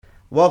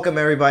Welcome,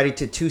 everybody,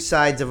 to Two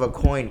Sides of a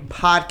Coin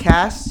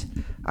podcast.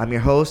 I'm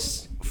your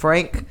host,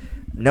 Frank.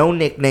 No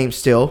nickname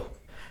still.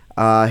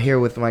 Here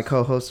with my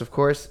co-host, of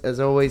course, as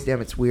always.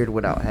 Damn, it's weird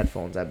without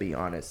headphones, I'll be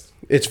honest.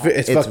 It's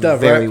fucked up,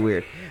 very right?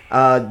 weird.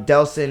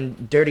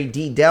 Delson, Dirty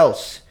D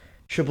Dels.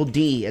 Triple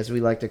D, as we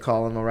like to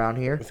call him around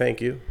here. Thank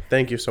you.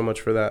 Thank you so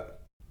much for that.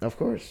 Of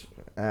course.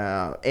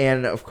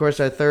 And, of course,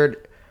 our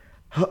third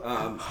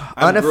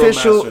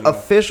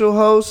official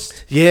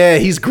host. Yeah,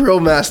 he's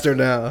Grill Master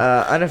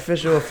now.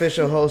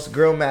 Official host,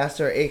 Grill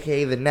Master,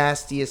 a.k.a. the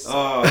nastiest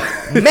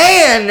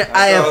man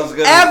I have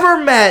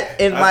ever met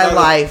in my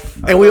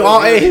life. And we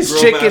all ate his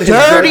chicken. His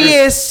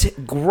dirtiest,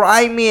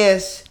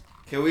 grimiest,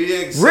 Can we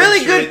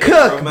really good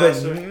cook,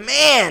 but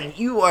man,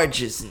 you are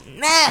just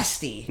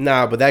nasty.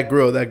 Nah, but that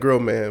grill,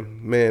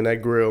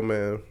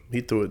 man,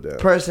 he threw it down.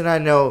 Person I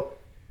know,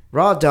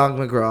 Raw Dog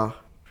McGraw,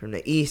 from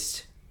the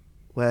east,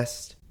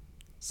 west,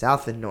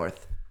 south, and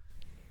north.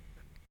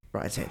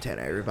 Brian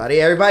Santana, everybody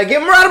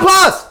give him a round of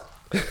applause.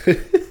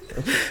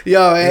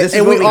 Yo,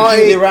 and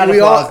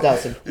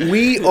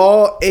we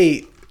all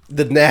ate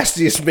the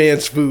nastiest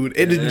man's food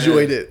and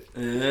enjoyed it.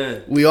 Yeah.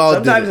 We all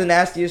Sometimes did the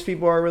nastiest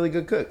people are really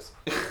good cooks.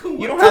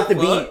 You don't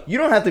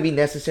have to be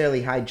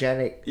necessarily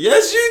hygienic.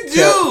 Yes, you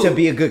do. To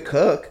be a good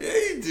cook. Yeah,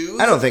 you do.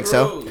 I don't think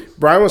so.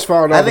 Brian was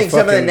following. I think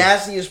some of the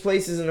nastiest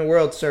places in the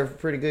world serve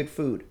pretty good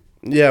food.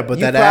 Yeah, but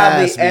that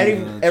probably ass.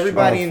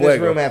 everybody in this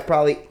room have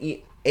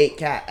probably ate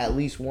cat at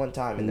least one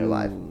time in their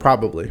life.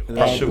 Probably.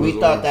 And we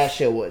thought that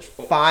shit was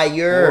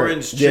fire.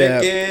 Orange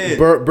chicken. Yeah,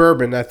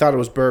 bourbon. I thought it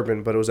was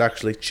bourbon, but it was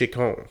actually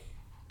chicken.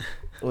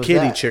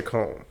 Kitty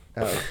chicken.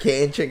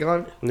 Kitten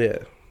chicken. Yeah,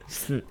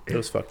 it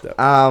was fucked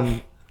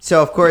up.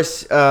 So of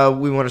course,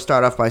 we want to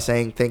start off by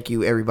saying thank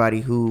you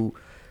everybody who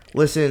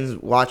listens,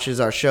 watches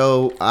our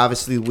show.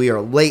 Obviously, we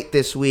are late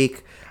this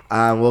week.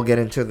 We'll get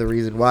into the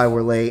reason why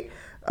we're late.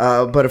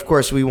 But of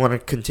course, we want to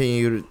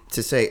continue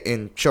to say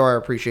and show our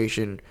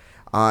appreciation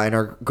and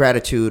our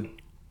gratitude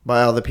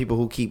by all the people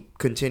who keep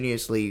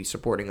continuously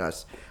supporting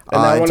us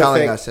and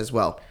telling us as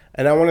well.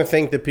 And I want to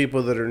thank the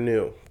people that are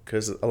new,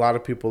 because a lot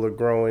of people are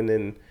growing,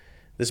 and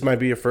this might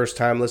be your first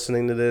time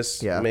listening to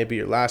this. Yeah. Maybe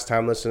your last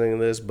time listening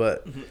to this,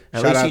 but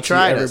At shout least out you to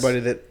tried everybody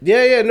that.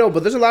 Yeah, no,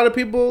 but there's a lot of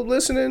people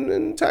listening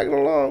and tagging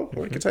along.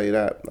 I can tell you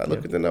that. I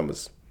look at the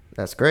numbers.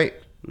 That's great.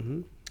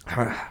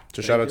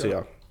 So shout out to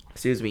y'all.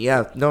 Excuse me.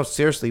 Yeah. No,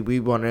 seriously, we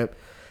want to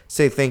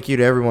say thank you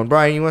to everyone.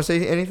 Brian, you want to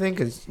say anything?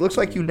 Because it looks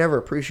like you never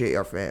appreciate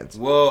our fans.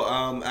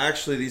 Well,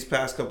 actually, these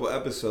past couple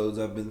episodes,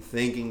 I've been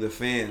thanking the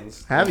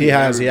fans. Have He you?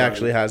 has. He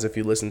actually has. If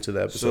you listen to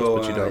the episodes, So,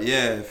 but you don't.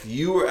 yeah, if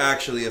you were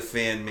actually a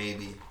fan,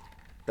 maybe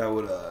that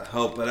would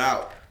help it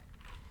out.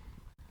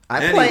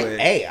 I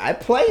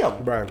play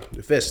them. Brian,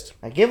 your fist.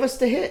 I give us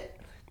the hit.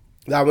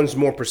 That one's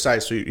more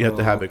precise, so you have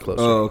to have it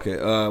closer. Oh, okay.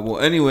 Well,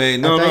 anyway,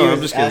 thought you I'm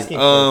were just asking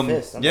kidding. for a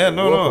fist. I'm Yeah, like,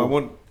 no. whoa. I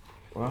want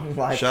We're on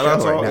live shout out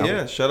show to right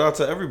now. shout out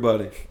to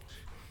everybody,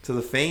 to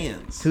the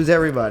fans. Who's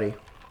everybody?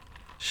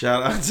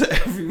 Shout out to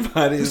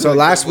everybody. It's So like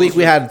last the week most-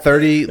 we had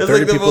 30 it's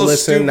like the people most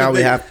listen. stupid Now we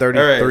thing. have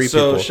 33 All right,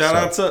 so people. shout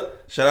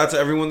out to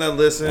everyone that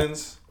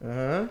listens.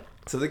 Uh-huh.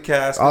 To the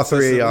cast. All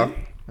three of y'all.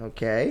 consistently.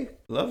 Okay.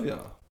 Love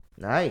y'all.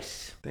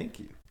 Nice. Thank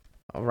you.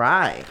 All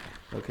right.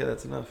 Okay,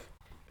 that's enough.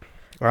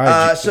 All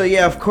right, So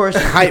yeah, of course,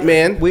 hype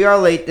man. we are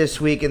late this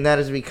week, and that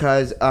is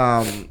because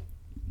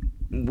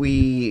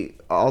we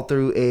all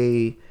threw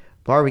a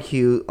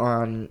barbecue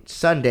on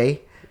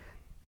Sunday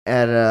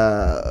at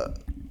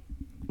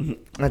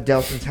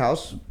Delson's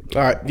house.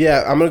 All right,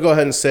 yeah, I'm gonna go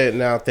ahead and say it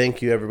now.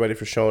 Thank you, everybody,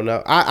 for showing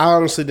up. I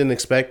honestly didn't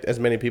expect as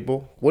many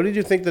people. What did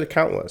you think the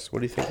count was? What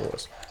do you think it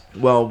was?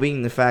 Well,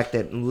 being the fact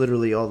that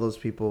literally all those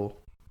people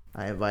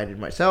I invited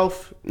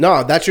myself.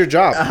 No, that's your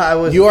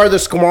job. You are the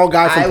small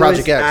guy from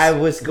Project X. I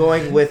was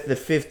going with the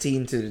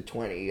 15 to the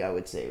 20. I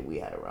would say we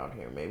had around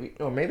here,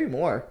 maybe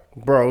more.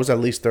 Bro, it was at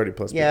least 30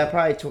 plus. Yeah,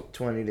 people. probably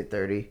 20 to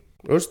 30.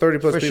 It was 30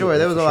 plus. For people, sure,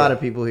 there was a lot of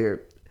people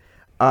here.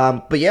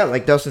 But yeah,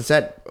 like Dustin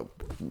said,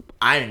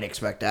 I didn't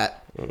expect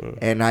that,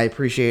 and I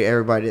appreciate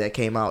everybody that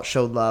came out,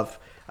 showed love.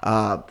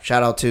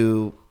 Shout out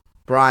to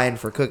Brian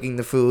for cooking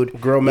the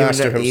food. Grill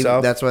Master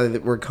himself. That's why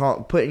we're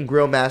putting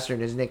Grill Master in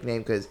his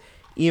nickname, because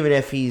even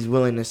if he's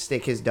willing to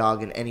stick his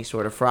dog in any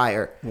sort of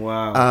fryer,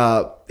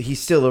 Wow,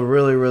 he's still a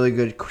really, really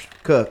good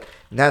cook.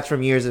 And that's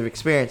from years of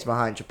experience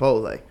behind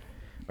Chipotle.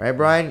 Right,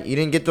 Brian? You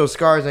didn't get those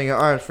scars on your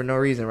arms for no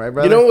reason, right,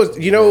 brother?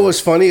 You know what was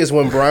funny is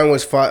when Brian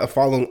was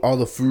following all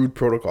the food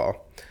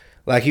protocol.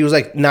 Like, he was,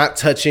 like, not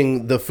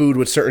touching the food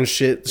with certain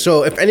shit.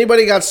 So, if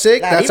anybody got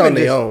sick, that's on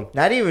their own.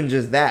 Not even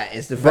just that.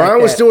 It's the fact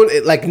Brian was doing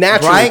it, like,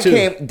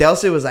 naturally,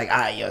 Delcy was like,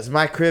 it's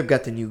my crib,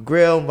 got the new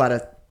grill, I'm about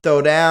to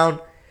throw down.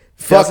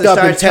 Fucked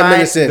up in 10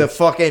 minutes in.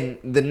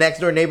 The next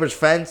door neighbor's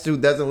fence, who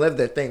doesn't live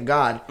there, thank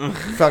God.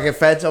 Fucking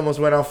fence almost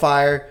went on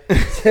fire.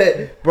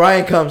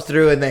 Brian comes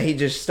through, and then he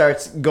just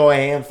starts going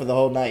ham for the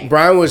whole night.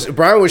 Brian was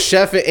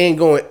chefing and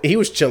going. He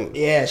was chilling.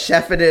 Yeah,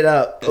 chefing it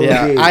up.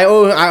 Yeah, I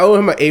owe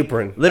him an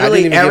apron.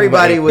 Literally,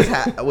 everybody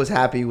was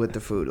happy with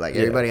the food. Like,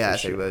 everybody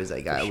asked. Everybody was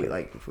like, we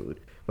like the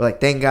food. We're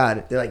like, thank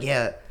God. They're like,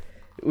 yeah.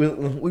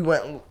 we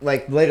went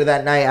like later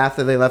that night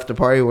after they left the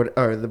party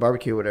or the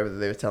barbecue or whatever.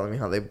 They were telling me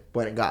how they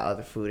went and got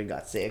other food and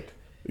got sick.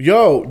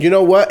 Yo, you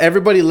know what?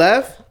 Everybody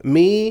left.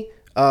 Me,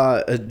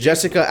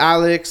 Jessica,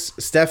 Alex,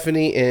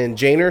 Stephanie, and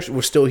Janers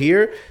were still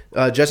here.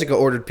 Jessica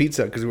ordered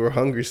pizza because we were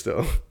hungry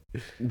still.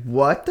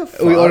 What the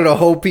fuck? We ordered a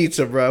whole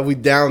pizza, bro. We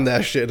downed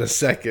that shit in a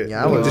second.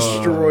 Yeah, I was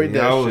destroyed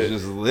that I was shit.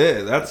 just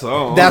lit. That's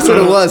all. That's what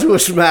it was. We were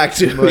smacked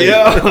too.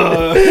 Yeah.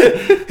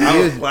 I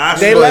was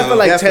flashing. They left at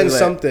like Definitely 10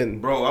 something.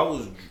 Bro, I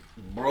was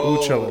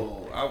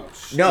No,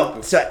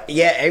 stupid. so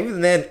yeah,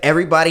 even then,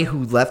 everybody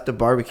who left the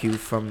barbecue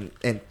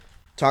and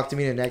talked to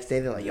me the next day,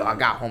 they're like, "Yo, I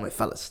got home and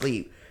fell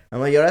asleep." I'm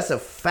like, "Yo, that's a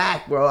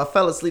fact, bro. I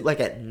fell asleep like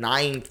at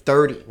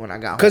 9:30 when I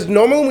got home." Because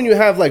normally when you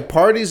have like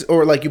parties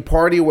or like you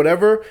party or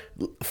whatever,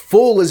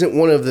 full isn't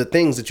one of the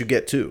things that you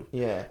get to.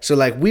 Yeah. So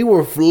like we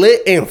were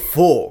lit and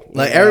full.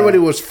 Like everybody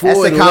was full.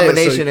 That's and the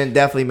combination lit, so, and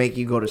definitely make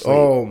you go to sleep.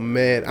 oh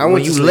man, I when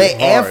went to you sleep lit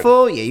and hard.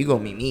 full, yeah, you go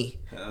meet me.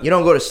 You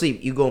don't go to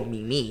sleep, you go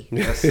meet me.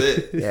 That's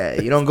it.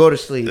 Yeah, you don't go to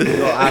sleep. You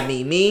go, I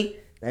meet me.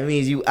 That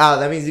means you out.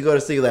 That means you go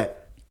to sleep like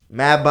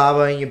mad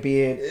baba in your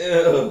beard.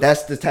 Yeah.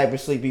 That's the type of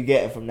sleep you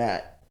getting from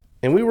that.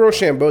 And we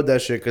Rochambeau'd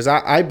that shit because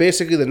I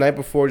basically the night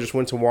before just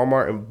went to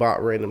Walmart and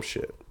bought random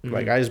shit.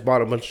 Like I just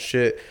bought a bunch of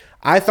shit.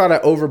 I thought I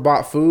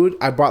overbought food.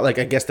 I bought like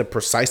I guess the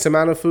precise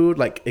amount of food,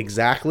 like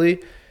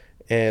exactly,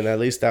 and at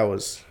least that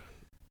was,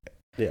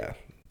 yeah.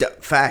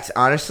 Facts.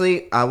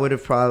 Honestly, I would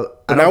have probably.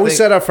 But now we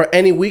set up for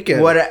any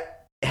weekend. What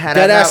had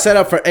That I ass not, set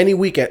up for any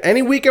weekend.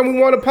 Any weekend we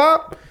want to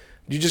pop,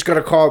 you just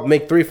gotta call,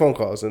 make 3 phone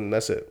calls, and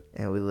that's it.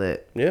 and we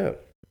lit. Yeah.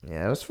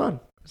 Yeah, it was fun.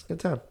 It was a good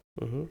time.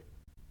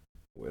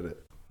 With it.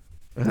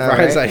 All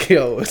Brian's right. like,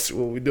 yo, what's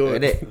what we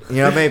doing? You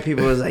know how many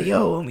people was like,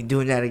 "Yo, when we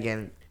doing that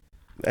again?"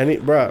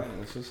 Bro.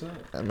 That's what's up.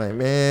 I'm like,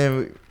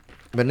 man.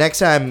 But next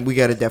time we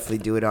gotta definitely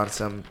do it on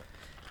some,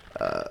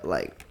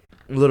 like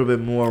a little bit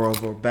more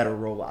of a better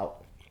rollout.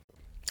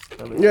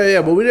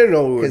 Yeah, but we didn't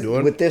know what we were 'Cause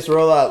doing. with this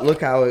rollout,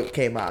 look how it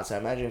came out. So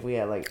imagine if we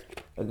had like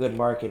a good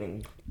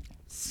marketing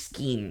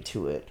scheme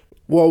to it.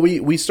 Well,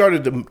 we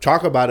started to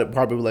talk about it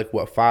probably like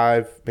what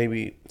 5,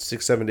 maybe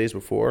 6, 7 days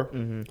before,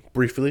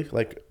 briefly,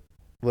 like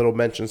little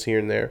mentions here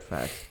and there.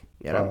 Fact.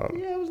 You know?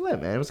 Yeah, it was lit,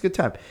 man. It was a good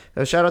time.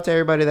 Shout out to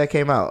everybody that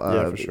came out.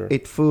 Yeah, for sure.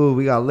 Ate food.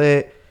 We got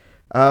lit.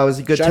 It was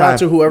a good Shout time. out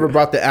to whoever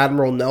brought the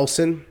Admiral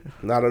Nelson.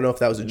 I don't know if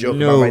that was a joke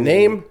No. about my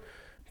name,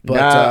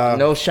 but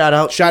no shout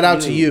out. shout out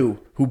to you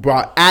who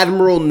brought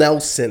Admiral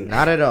Nelson.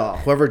 Not at all.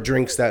 Whoever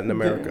drinks that in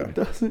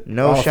America.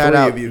 No All shout 3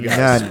 out. of you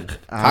guys. None.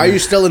 How are you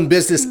still in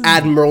business,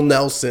 Admiral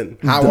Nelson?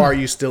 How are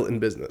you still in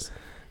business?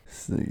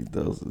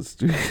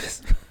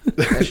 That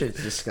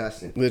shit's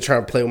disgusting. They're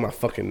trying to play with my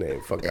fucking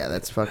name. Fuck Yeah, yeah.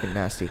 that's fucking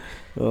nasty.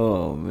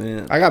 Oh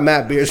man. I got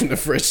mad beers in the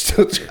fridge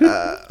still.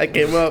 I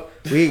came up.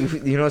 You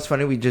know what's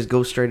funny? We just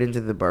go straight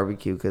into the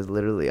barbecue because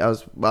literally, I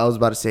was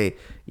about to say,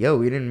 yo,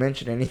 we didn't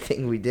mention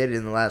anything we did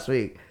in the last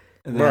week.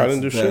 And Bro, I that's,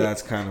 didn't do shit.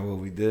 That's kind of what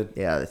we did.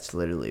 Yeah, that's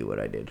literally what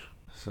I did.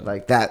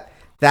 Like that.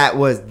 That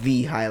was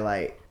the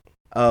highlight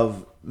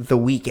of the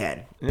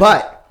weekend.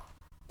 But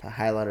the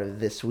highlight of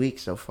this week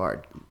so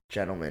far,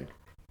 gentlemen,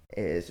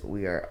 is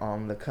we are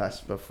on the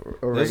cusp of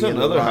There's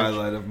another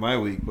highlight of my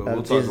week, but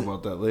we'll talk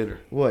about that later.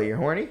 What? You're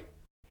horny?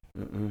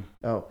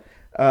 Oh,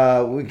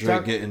 we Drake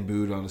talk, getting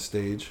booed on the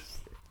stage.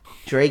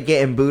 Drake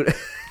getting booed.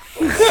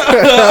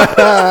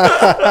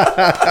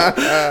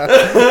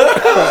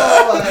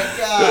 Oh my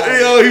god!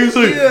 Yo, he was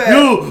like,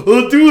 "Yo,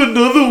 I'll do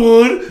another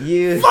one."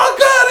 You Fuck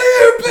out of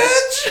here,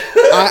 bitch.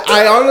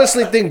 I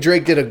honestly think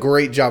Drake did a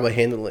great job of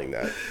handling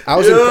that. I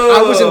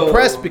was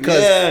impressed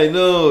because yeah, I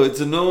know it's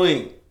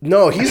annoying.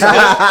 no, he's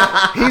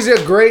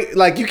a great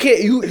like you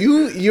can't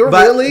you're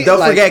But really don't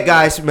like, forget,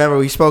 guys. Remember,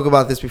 we spoke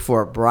about this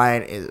before.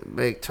 Brian is a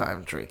big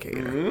time Drake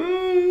hater.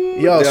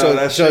 Yo, that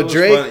so shit was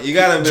Drake, funny. You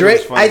gotta admit Drake, it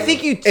was funny, I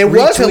think you. It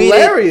was retweeted-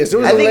 hilarious. It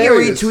was I think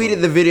hilarious. you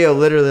retweeted the video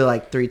literally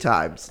like 3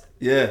 times.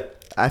 yeah.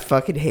 I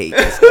fucking hate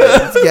this guy.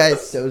 This guy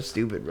is so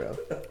stupid, bro.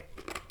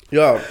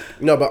 Yo,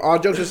 no, but all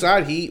jokes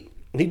aside, he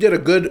did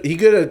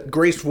a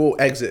graceful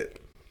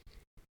exit.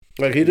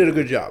 Like he did a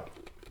good job.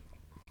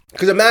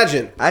 Because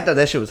imagine I thought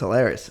that shit was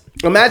hilarious.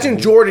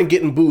 Jordan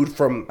getting booed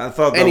from I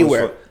thought that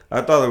anywhere. Was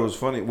I thought it was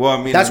funny. Well,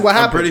 I mean, That's what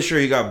I'm happened. pretty sure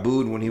he got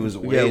booed when he was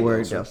away. Yeah, though,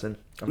 word, so- Nelson.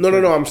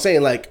 No, I'm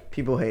saying like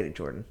People hated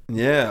Jordan.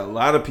 Yeah, a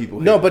lot of people.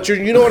 no, hate but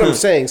him. you know what I'm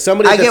saying.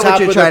 Somebody I at the get what top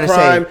you're of trying their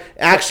to say. prime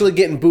actually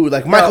getting booed,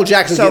 like Michael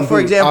Jackson. So, getting for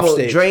booed example, off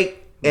stage. Drake.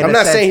 in I'm a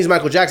not sense- saying he's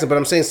Michael Jackson, but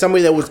I'm saying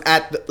somebody that was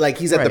at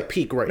he's at the Right.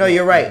 peak right No, now.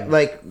 you're right.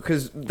 Like,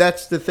 because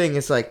that's the thing.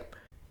 It's like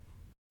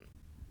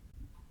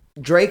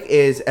Drake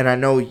is, and I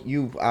know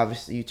you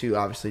two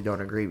obviously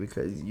don't agree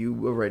because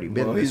you already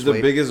been Well, this he's the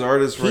way. biggest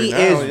artist right He now.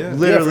 is Yeah.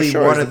 literally Yeah, for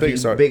sure. one He's of the the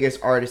biggest biggest, artist.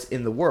 artists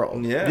in the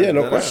world. Yeah, Yeah,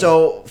 no that question. ass.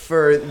 So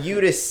for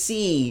you to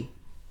see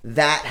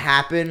that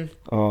happen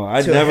Oh,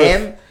 I to never.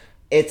 him,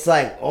 it's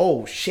like,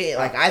 oh shit!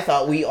 Like I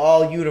thought we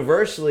all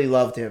universally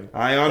loved him.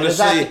 I And it's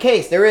not honestly- the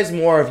case. There is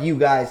more of you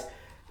guys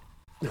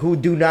who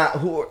do not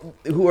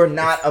who are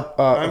not a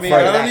I mean,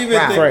 part I of don't that even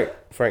crowd. think-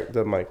 Frank,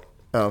 the mic.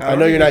 Oh. I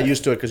know you're not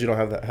used to it because you don't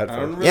have that headphone.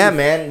 I don't really, Yeah,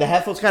 man. The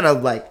headphones kind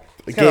of like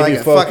It Kind of gave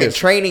like you a fucking focus.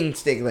 training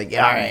stick. Like,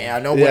 yeah, all right, I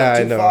know when Yeah, I'm I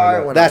too know. far. I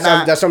know. When That's I'm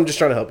not. that's what I'm just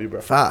trying to help you,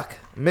 bro. Fuck.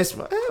 Miss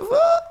my.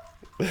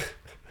 There's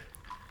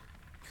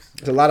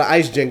a lot of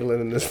ice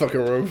jingling in this fucking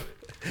room.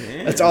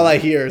 That's all I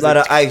hear. A Is lot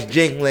like, of ice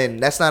jingling.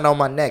 That's not on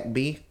my neck,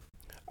 B.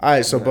 all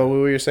right, so but what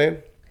were you saying?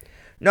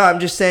 No, I'm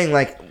just saying,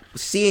 like,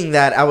 seeing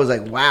that, I was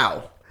like,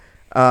 wow.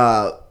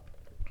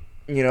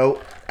 You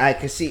know, I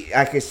could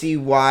see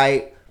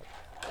why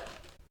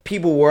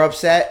people were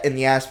upset in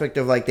the aspect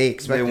of, like, they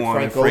expected They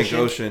wanted Frank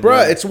Ocean. Bro,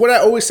 yeah. it's what I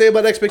always say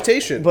about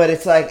expectation. But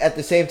it's like, at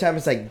the same time,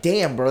 it's like,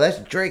 damn, bro, that's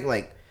Drake.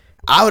 Like,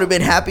 I would have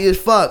been happy as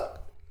fuck.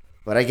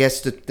 But I guess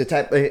the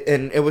type,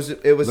 and it was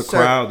The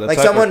crowd, the like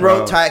type of someone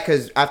wrote crowd.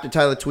 because after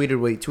Tyler tweeted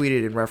what he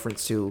tweeted in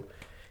reference to,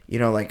 you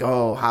know, like,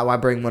 oh, how I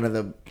bring one of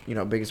the, you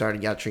know, biggest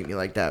artists, y'all treat me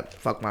like that,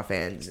 fuck my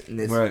fans, and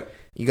this, Right.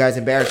 you guys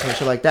embarrass me and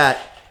shit like that.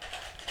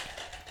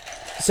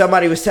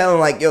 Somebody was telling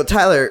like, yo,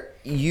 Tyler,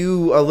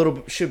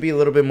 you should be a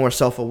little bit more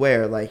self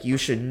aware. Like, you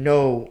should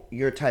know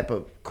your type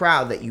of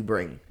crowd that you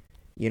bring.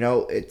 You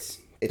know, it's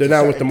They're a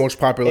not with certain- the most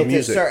popular it's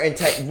music. a certain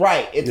type,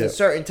 right? It's Yeah. a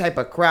certain type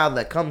of crowd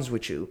that comes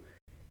with you,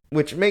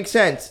 which makes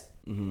sense.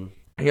 Mm-hmm.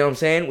 You know what I'm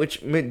saying?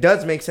 Which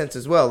does make sense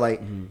as well.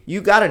 Like,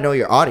 you got to know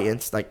your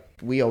audience. Like,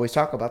 we always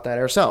talk about that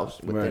ourselves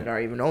within Right.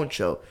 our even own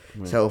show.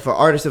 So for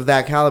artists of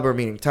that caliber,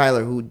 meaning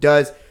Tyler,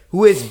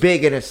 who is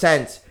big in a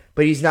sense,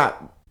 but he's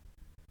not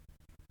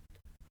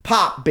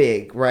pop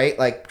big, right?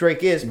 Like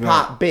Drake is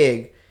pop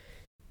big.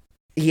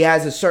 He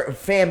has a certain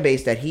fan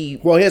base that he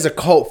Well, he has a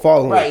cult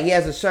following. right. He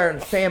has a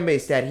certain fan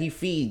base that he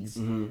feeds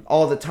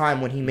all the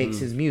time when he makes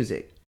his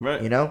music.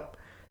 Right. You know,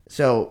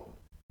 so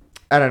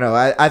I don't know.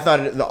 I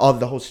thought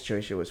the whole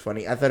situation was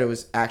funny. I thought it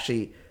was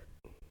actually.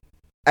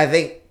 I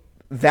think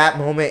that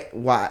moment.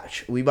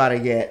 Watch, we about to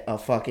get a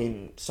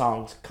fucking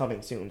song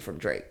coming soon from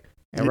Drake.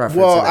 In reference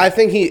Well, to that. I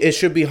think it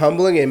should be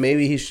humbling, and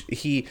maybe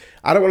he.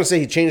 I don't want to say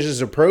he changes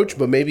his approach,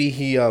 but maybe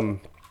he no,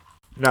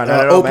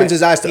 opens man.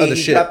 his eyes to other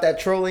he shit. dropped that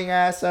trolling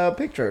ass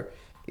picture.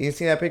 You can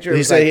see that picture. It He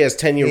was said he has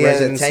 10-year he has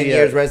a residency 10 at-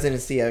 years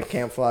residency at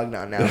Camp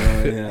Flogna now.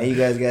 yeah. And you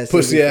guys got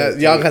pussy. Yeah,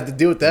 y'all got to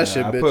deal with that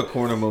shit, I bitch. put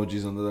corn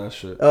emojis under that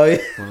shit. Oh yeah.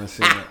 When I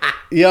seen that.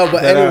 Yo,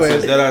 but That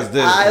anyways, ass did.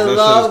 I That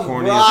love shit is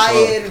corny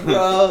Ryan, as fuck.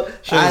 bro.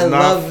 Shit is I not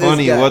love this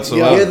funny guy.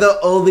 whatsoever. You're the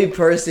only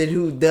person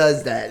who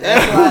does that.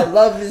 That's why I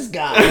love this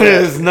guy.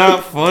 It's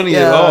not funny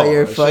at Yo, all.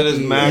 you're That shit is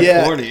fucking- mad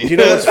yeah, corny. you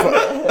know what's fun?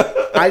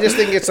 I just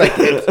think it's like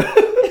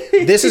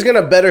this is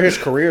gonna better his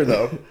career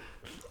though.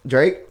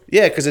 Drake?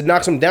 Yeah, because it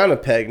knocks him down a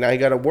peg. Now he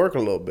got to work a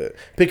little bit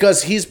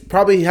because he's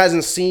probably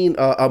hasn't seen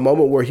a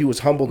moment where he was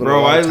humbled. In a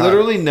Bro, long I time.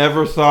 literally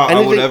never thought I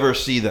would Anything- ever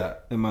see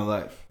that in my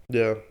life.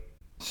 Yeah,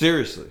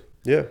 Seriously.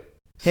 yeah.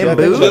 Him Yeah,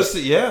 boo? Just,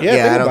 yeah. Yeah,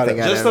 think I don't about think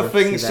it. I'd Just the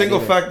ever see that single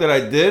either. fact that I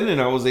did and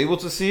I was able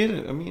to see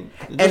it. I mean,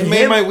 it just And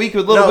made him- my week a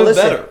little No, bit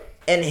listen, better.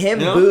 And him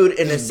You know? booed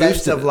in a Just sense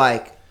boosted of it.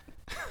 like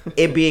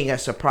it being a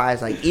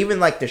surprise. Like even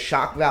like the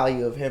shock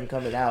value of him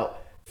coming out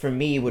for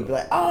me would be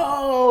like,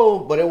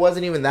 oh, but it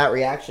wasn't even that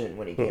reaction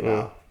when he came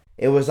out.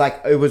 It was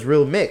like it was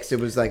real mixed. It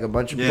was like a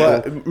bunch of people.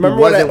 But who remember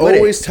what I wasn't with it.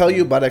 always tell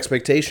you about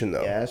expectation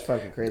though. Yeah, that's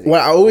fucking crazy. What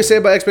I always say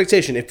about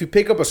expectation: if you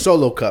pick up a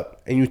Solo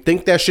cup and you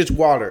think that shit's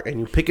water, and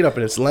you pick it up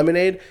and it's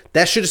lemonade,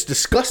 that shit is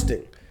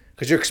disgusting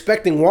because you're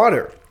expecting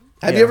water.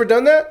 Have you Yeah. ever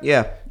done that?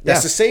 Yeah, That's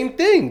yeah. the same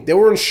thing. They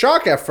were in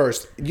shock at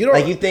first. You don't.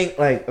 Like you think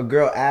like a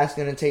girl ass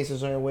gonna taste a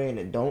certain way and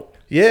it don't.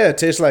 Yeah, it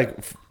tastes like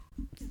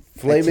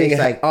flaming tastes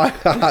like- hot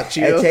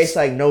Cheetos It tastes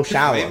like no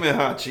shower. Flaming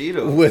hot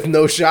Cheetos. with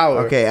no shower.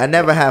 Okay, I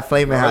never had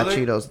flaming hot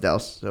Really? Cheetos,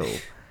 Dels. So,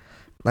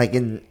 like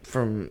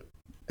from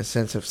a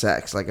sense of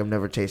sex, like I've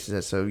never tasted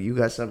it. So you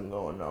got something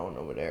going on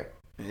over there.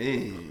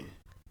 Hey,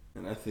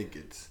 and I think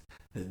it's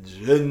a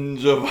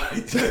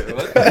gingivitis.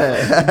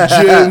 What?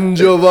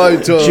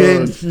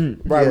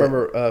 Gingivitis. Bro, I Yeah.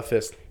 remember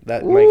Fist.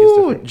 That mic is Ooh,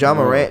 different. John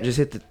Morant just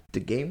hit the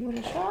game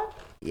winning shot.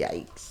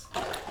 Yikes!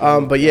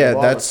 But yeah,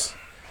 Wallace.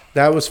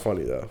 that was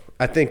funny though.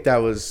 I think that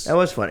was. That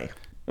was funny.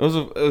 It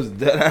was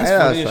dead ass Yeah,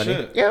 that funny was as funny.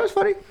 shit. Yeah, it was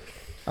funny.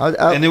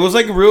 And it was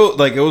like real,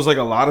 like it was like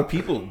a lot of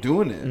people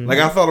doing it. Like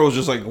I thought it was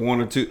just like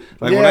one or two.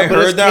 Like when Yeah, I but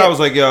it's heard that, I camp- was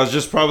like, yeah, it's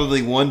just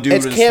probably one dude.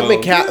 It's and camp stuff.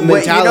 Wait, you know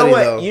mentality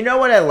what? though. You know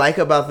what I like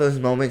about those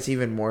moments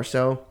even more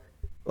so,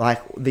 like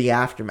the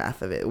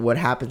aftermath of it. What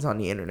happens on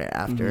the internet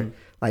after,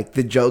 like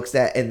the jokes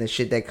that and the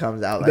shit that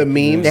comes out. Like, The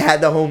memes? They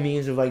had the whole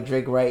memes of like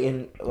Drake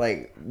writing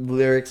like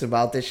lyrics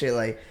about this shit.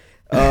 Like,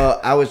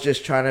 I was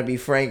just trying to be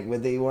Frank,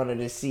 but they wanted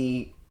to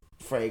see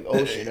Frank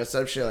Ocean or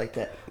some shit like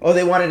that. Oh,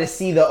 they wanted to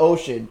see the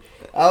ocean.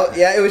 Oh,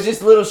 yeah, it was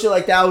just little shit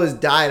like that. I was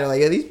dying. I'm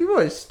like, yeah, these people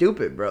are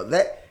stupid, bro.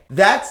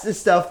 That's the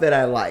stuff that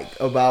I like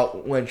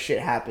about when shit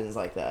happens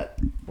like that.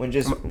 When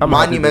just I'm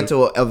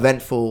monumental,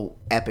 eventful,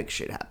 epic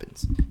shit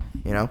happens.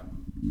 You know?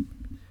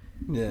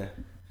 Yeah,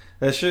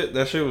 that shit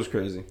was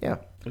crazy. Yeah.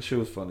 That shit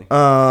was funny. What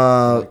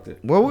liked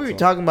it. were we That's all.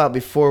 talking about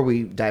before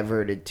we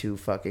diverted to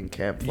fucking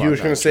Camp? You were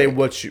Flogna? gonna say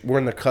we're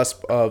in the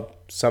cusp of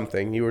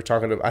something. You were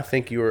talking about. I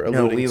think you were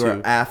No, alluding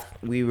to.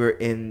 we were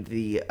in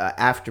the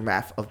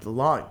aftermath of the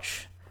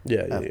launch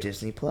Yeah, of yeah.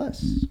 Disney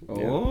Plus.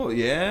 Oh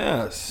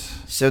yes.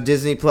 So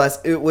Disney Plus,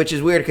 which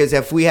is weird because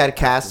if we had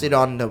casted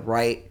on the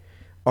right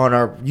on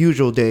our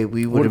usual day,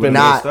 we would Would've have been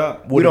not. messed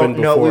up. We Would've don't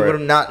been know. We before it.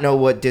 would not know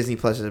what Disney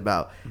Plus is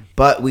about,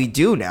 but we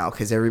do now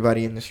because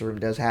everybody in this room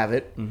does have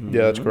it.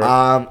 Yeah, that's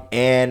correct.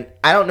 And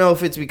I don't know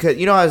if it's because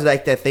you know how it's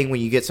like that thing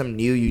when you get something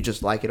new, you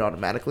just like it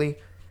automatically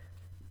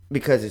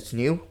because it's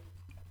new,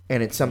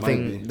 and it's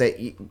something that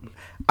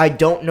I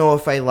don't know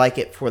if I like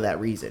it for that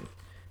reason.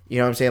 You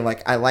know what I'm saying?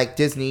 Like I like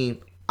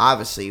Disney,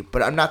 obviously,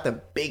 but I'm not the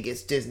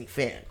biggest Disney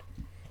fan.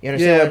 You understand?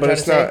 Yeah, what I'm but trying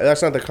it's to say? not.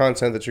 That's not the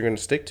content that you're going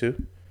to stick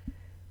to.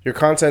 Your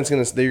content's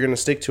that you're going to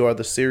stick to are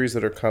the series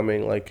that are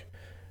coming, like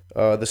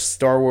the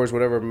Star Wars,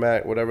 whatever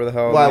the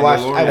hell. Well, I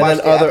watched and then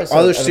the other episode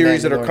of The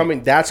series that are Mandalorian.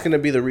 coming. That's going to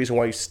be the reason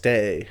why you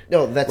stay.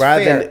 No, that's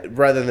rather fair.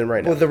 rather than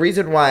right now. Well, the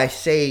reason why I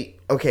say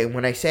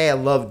when I say I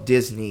love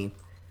Disney,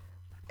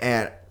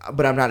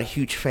 but I'm not a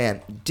huge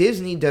fan.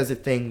 Disney does a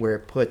thing where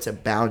it puts a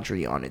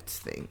boundary on its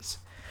things.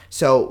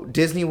 So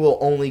Disney will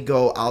only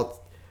go out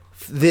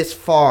this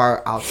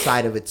far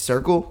outside of its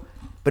circle,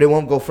 but it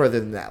won't go further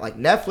than that. Like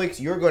Netflix,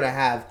 you're going to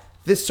have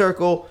this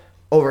circle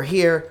over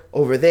here,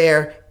 over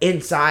there,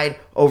 inside,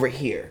 over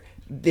here.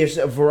 There's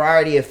a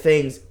variety of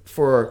things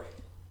for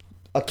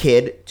a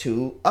kid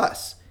to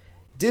us.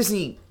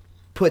 Disney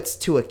puts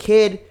to a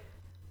kid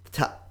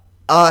to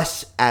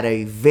us at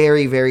a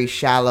very, very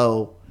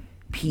shallow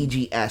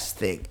PGS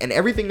thing. And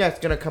everything that's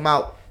going to come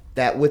out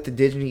that with the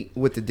Disney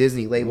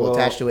label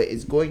attached to it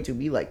is going to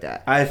be like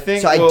that. I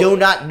think so. I do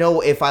not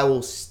know if I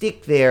will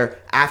stick there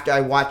after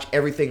I watch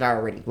everything I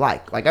already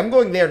like. Like I'm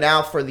going there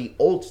now for the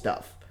old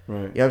stuff. Right.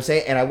 You know what I'm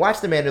saying? And I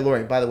watched The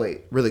Mandalorian. By the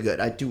way, really good.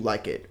 I do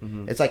like it.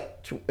 Mm-hmm.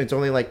 It's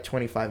only like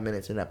 25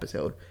 minutes an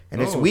episode,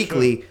 and it's Oh,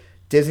 weekly. shit.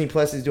 Disney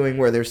Plus is doing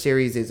where their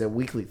series is a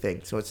weekly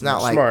thing, so it's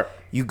not like Smart.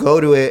 you go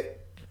to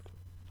it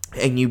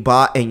and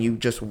you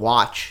just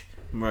watch.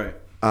 Right.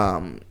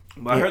 Um,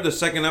 But I heard the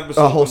second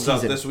episode whole comes out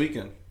season. this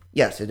weekend.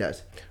 yes, it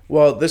does.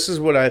 Well, this is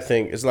what I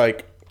think. It's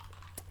like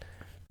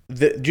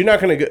you're not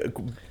going to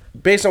go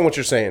based on what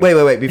you're saying. Wait.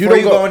 Before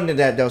you don't go into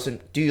that, Dawson,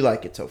 do you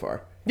like it so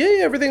far? Yeah,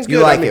 everything's good.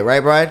 You like I mean, it, right,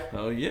 Brian?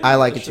 Oh yeah. I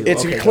like it too.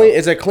 It's Okay, a clean. go.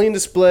 It's a clean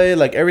display.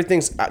 Like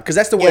everything's because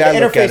that's the way Yeah, I the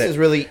look at interface it. is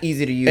really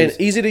easy to use.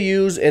 And easy to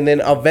use, and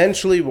then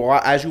eventually,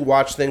 as you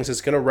watch things,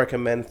 it's gonna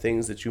recommend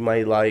things that you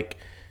might like.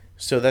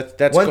 So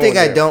that's One thing going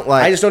I there. don't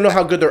like- I just don't know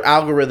how good their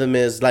algorithm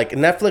is. Like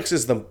Netflix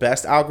is the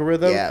best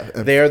algorithm. Yeah.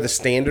 They're the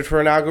standard for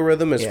an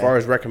algorithm as Yeah. far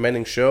as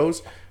recommending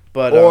shows.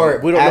 But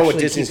or we don't know what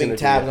actually Disney's keeping gonna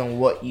tabs do. on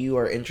what you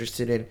are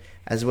interested in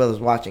as well as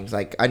watching.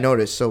 Like I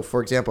noticed. So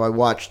for example, I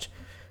watched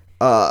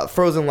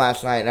Frozen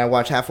last night, and I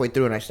watched halfway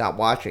through, and I stopped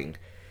watching,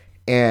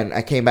 and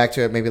I came back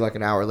to it maybe like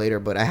an hour later.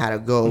 But I had to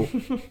go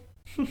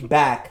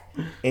back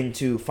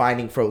into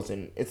finding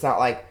Frozen. It's not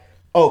like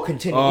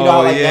continue. You know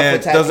how like yeah, Netflix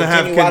it has doesn't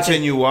have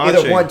continue watching.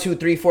 Either 1, 2,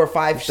 3, 4,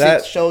 5, 6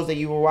 That- shows that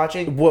you were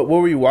watching. What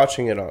were you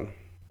watching it on?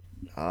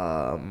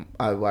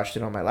 I watched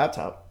it on my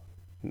laptop.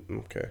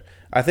 Okay,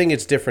 I think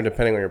it's different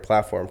depending on your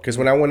platform. Because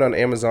when I went on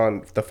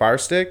Amazon, the Fire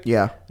Stick,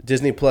 Yeah.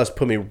 Disney Plus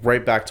put me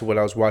right back to what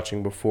I was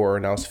watching before,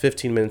 and I was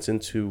 15 minutes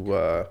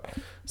into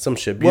some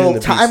shit. Beauty Well, and the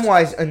Beast. time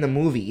wise in the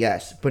movie,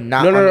 yes, but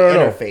not No, on no, the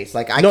no, no. interface.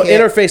 Like I No,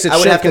 can't, interface, it I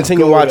would should have to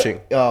continue go to-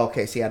 watching. Oh,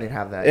 okay. See, I didn't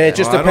have that. And it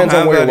just Oh, I don't depends on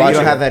have where you're that either. You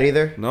watching. don't have that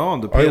either. No, on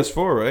the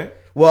PS4, right?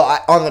 Well,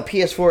 on the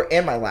PS4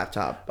 and my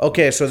laptop.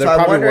 Okay, so they're So I'm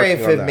probably wondering working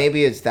if on it that.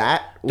 maybe is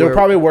that. They're where-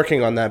 probably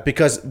working on that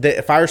because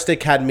the Fire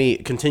Stick had me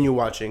continue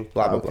watching.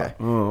 Blah blah Okay.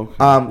 blah. Oh,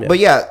 okay. But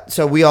yeah,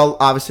 so we all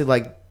obviously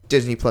like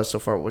Disney Plus so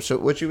far.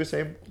 What you were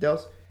saying,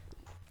 Dels?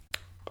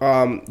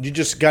 You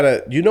just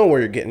gotta, where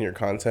you're getting your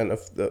content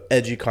of the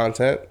edgy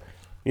content.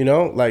 You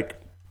know, like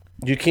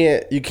you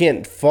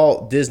can't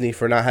fault Disney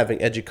for not having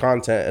edgy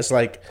content. It's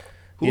like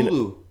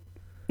Hulu.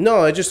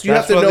 No, it just you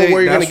That's have to what know they-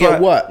 where you're gonna that's get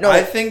what- what. No,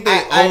 I think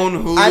they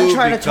own Hulu I'm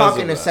trying to because talk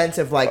of in a that. sense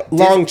of like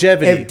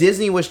Longevity. If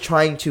Disney was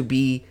trying to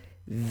be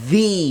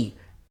the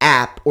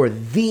app or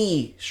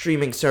the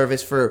streaming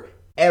service for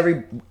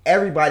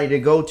everybody to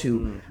go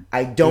to,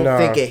 I don't Nah.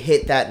 think it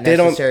hit that They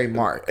don't- necessary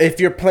mark. If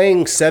you're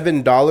paying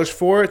 $7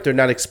 for it, they're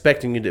not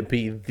expecting you to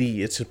be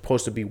the. It's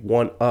supposed to be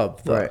one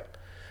of the. Right.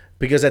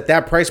 Because at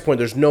that price point,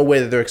 there's no way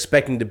that they're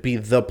expecting to be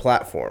the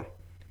platform.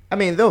 I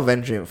mean, they'll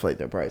eventually inflate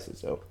their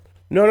prices, though.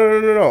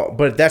 No.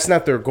 But that's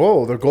not their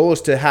goal. Their goal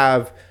is to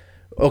have.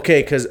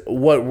 Okay, because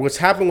what's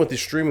happening with the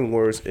streaming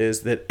wars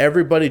is that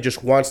everybody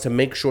just wants to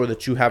make sure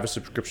that you have a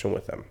subscription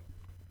with them.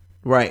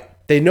 Right.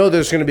 They know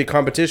there's going to be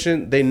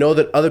competition. They know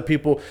that other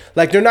people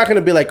they're not going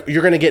to be like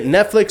you're going to get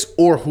Netflix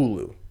or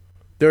Hulu.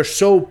 They're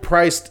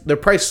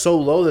priced so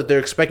low that they're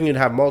expecting you to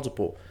have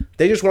multiple.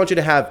 They just want you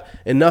to have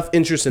enough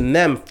interest in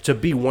them to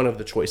be one of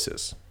the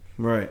choices.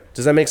 Right.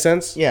 Does that make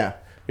sense? Yeah.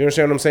 You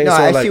understand what I'm saying? No,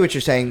 So, I like, see what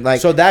you're saying. Like,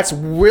 so that's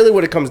really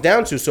what it comes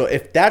down to. So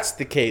if that's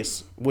the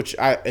case, which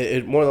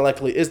it more than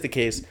likely is the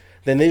case,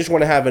 then they just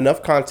want to have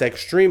enough content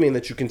streaming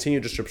that you continue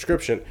the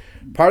subscription.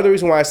 Part of the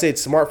reason why I say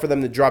it's smart for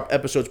them to drop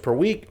episodes per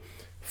week,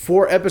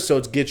 4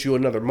 episodes get you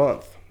another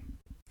month.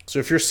 So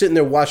if you're sitting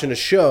there watching a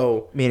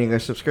show, meaning a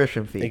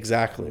subscription fee.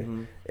 exactly.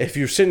 If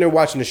you're sitting there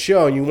watching a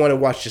show and you want to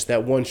watch just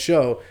that one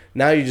show,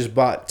 now you just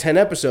bought 10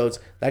 episodes,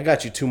 that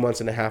got you 2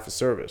 months and a half of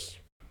service.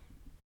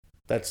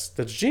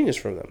 That's genius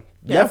from them.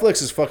 Yeah.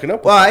 Netflix is fucking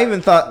up. Well, With I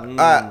even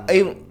thought,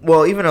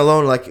 even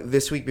alone, like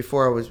this week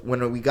before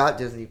when we got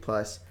Disney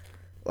Plus,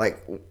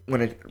 like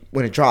when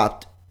it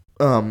dropped,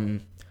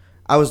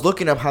 I was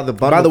looking up how the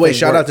bundle. By the way, thing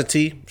shout out worked.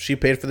 to T. She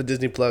paid for the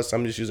Disney Plus.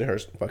 I'm just using her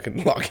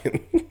fucking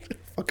login.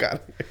 Fuck out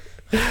of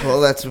here.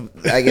 Well,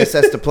 I guess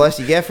that's the plus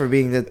you get for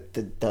being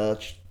the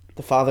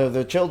father of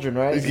their children,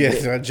 right?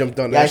 Yeah, I jumped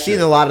on Yeah, that. I've seen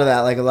shit. a lot of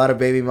that. Like a lot of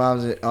baby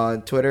moms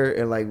on Twitter,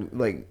 and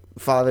like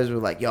fathers were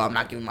like, "Yo, I'm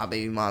not giving my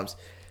baby moms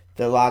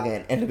the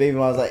login," and the baby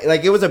mom's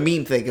like it was a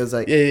meme thing. It was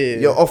like, Yeah.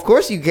 "Yo, of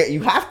course you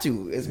have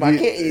to. It's my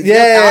kid.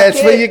 Yeah, our it's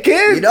for your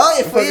kid. You know,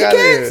 it's for Fuck your outta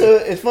kid. here. So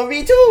it's for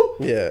me too.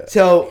 Yeah.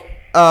 So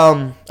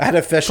I had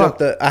to fetch Fuck. up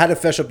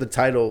the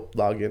title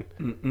login.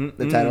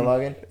 the title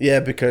login. Yeah,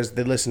 because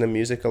they listen to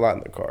music a lot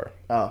in the car.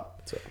 Oh,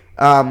 So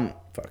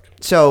fuck.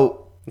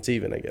 so It's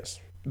even, I guess.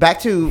 back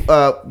to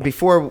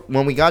before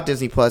when we got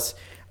Disney Plus,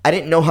 I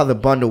didn't know how the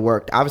bundle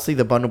worked. Obviously,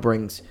 the bundle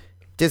brings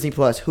Disney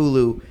Plus,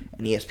 Hulu,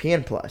 and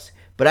ESPN Plus,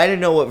 but I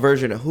didn't know what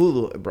version of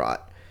Hulu it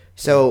brought.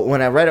 So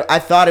when I read it, I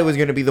thought it was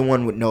going to be the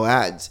one with no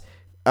ads.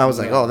 I was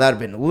like, oh, that'd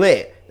have been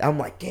lit. I'm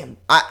like, damn.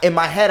 In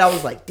my head, I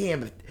was like,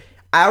 damn.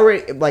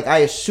 I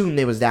assumed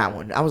it was that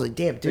one. I was like,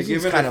 damn, Disney's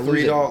giving kind a of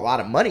losing a $3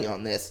 lot of money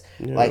on this,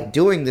 like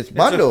doing this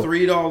bundle. It's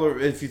a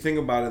 $3. If you think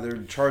about it,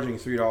 they're charging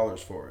 $3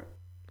 for it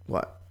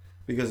What?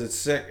 because it's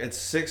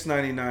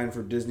 $6.99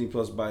 for Disney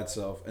Plus by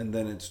itself, and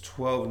then it's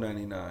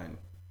 $12.99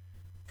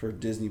 for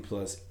Disney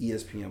Plus,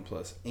 ESPN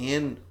Plus,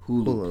 and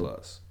Hulu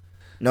Plus.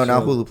 No,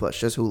 not Hulu Plus,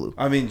 just Hulu.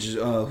 I mean,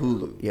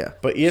 Hulu. Yeah.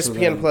 But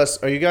ESPN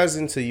Plus, are you guys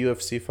into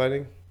UFC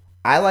fighting?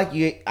 I like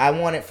you. I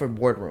want it for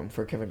Boardroom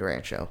for Kevin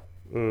Durant show.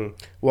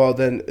 Well,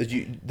 then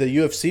the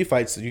UFC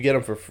fights, you get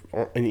them for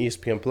in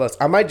ESPN Plus.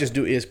 I might just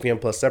do ESPN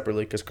Plus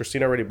separately because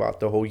Christina already bought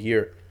the whole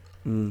year.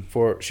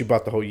 She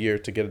bought the whole year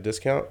to get a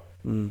discount.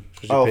 So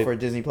she paid- For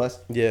Disney Plus.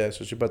 yeah,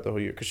 so she bought the whole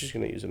year because she's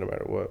gonna use it no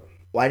matter what.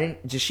 Why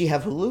didn't? Does she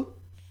have Hulu?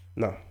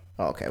 No,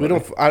 Oh, okay. we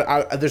don't.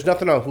 There's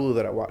nothing on Hulu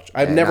that I watch.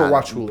 I've never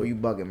watched Hulu. You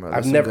bugging, bro? I've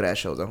There's some never- good ass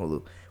shows on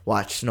Hulu.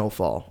 Watch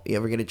Snowfall. You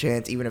ever get a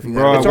chance? Even if you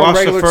Bro, I It's on watched the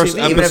regular first TV.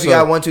 episode. even if you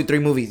got 1, 2, 3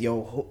 movies,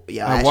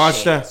 yeah. I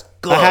watched that.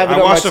 Good. I have it I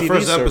on watched my the TV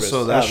first service.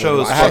 episode. That show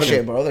is I have have it.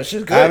 shit, bro. That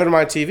shit's good. I have it on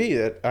my TV.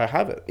 That I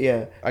have it.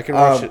 Yeah. I can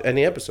watch it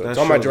any episode. It's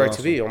that on my show's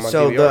DirecTV on my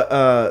So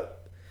DVR.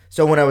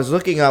 so when I was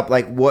looking up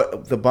like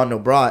what the bundle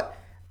brought,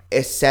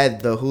 it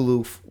said the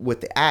Hulu with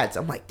the ads.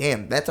 I'm like,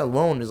 damn, that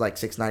alone is like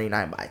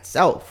 $6.99 by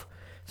itself.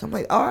 So I'm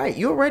like, all right,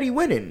 you're already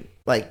winning.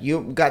 Like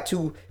you got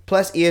 2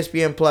 plus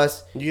ESPN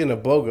Plus. You getting a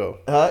BOGO?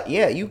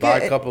 Yeah, you Buy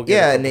get a couple, get a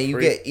yeah, couple and then you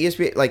free. get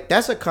ESPN. Like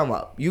that's a come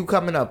up. You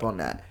coming up on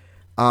that.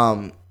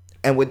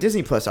 And what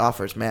Disney Plus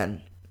offers,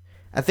 man,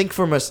 I think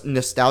from a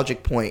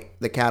nostalgic point,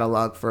 the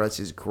catalog for us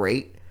is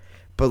great.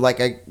 But like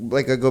I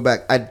go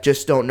back, I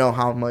just don't know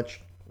how much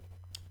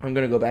I'm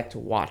gonna go back to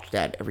watch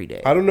that every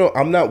day. I don't know.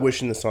 I'm not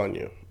wishing this on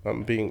you.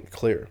 I'm being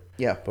clear.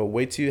 Yeah. But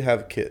wait till you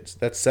have kids.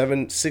 That's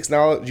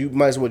 $6. You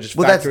might as well just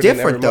Well, that's factor it in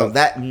different every though. month.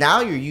 That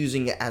now you're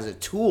using it as a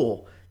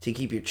tool to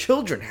keep your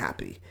children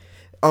happy.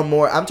 I'm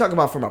talking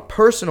about from a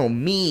personal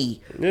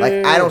me.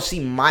 Yeah. I don't see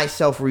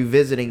myself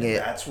revisiting it.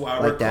 That's why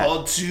like we're that.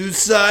 called two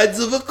sides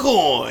of a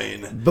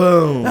coin.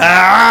 Boom.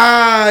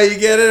 Ah, you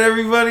get it,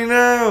 everybody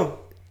now.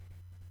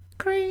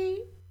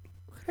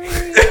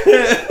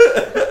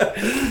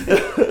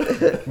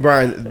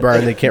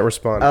 Brian, they can't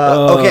respond.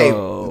 Okay,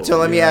 Oh, so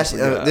let me yeah, ask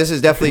you. I forgot. This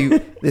is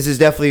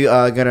definitely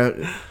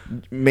gonna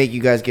make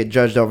you guys get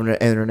judged over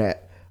the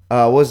internet.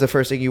 What was the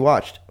first thing you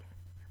watched?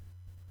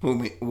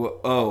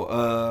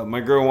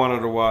 My girl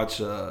wanted to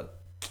watch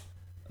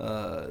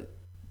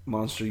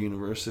Monster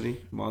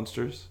University.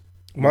 Monsters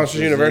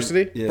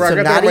University? Inc. Yeah. Bro, I So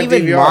got that not on my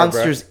even DVR,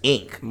 Monsters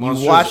Inc.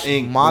 Monsters you watched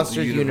Inc.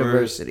 Monsters Universe-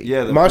 University.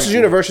 Yeah, the Monsters prequel.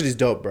 University's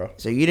dope, bro.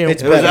 So you didn't.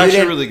 It's It was better. actually you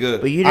didn't- really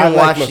good. But you I didn't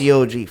like watch most- the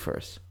OG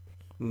first.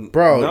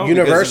 Bro, No, because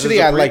University this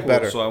is a I like prequel,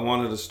 better. So I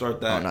wanted to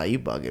start that. Oh no, you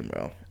bugging,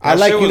 bro. I That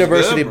like shit was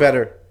University good, bro.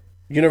 better.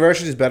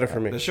 University's better for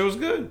That me. shit was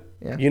good.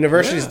 Yeah.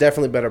 University's Yeah.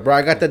 definitely better, bro.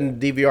 I got that in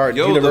DVR.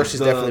 Yo, University's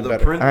the definitely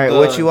better. All right,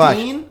 what you watch?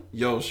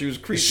 Yo, she was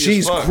creepy.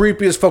 She's as fuck.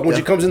 creepy as fuck when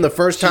she comes in the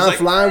first time like-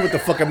 flying with the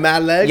fucking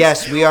mad legs.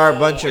 Yes, we are a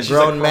bunch of She's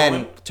like grown men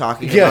crawling.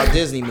 talking Yeah. about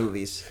Disney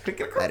movies.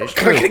 That is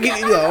true.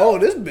 Oh,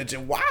 this bitch is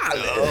wild.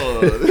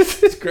 Oh,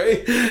 this is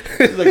great.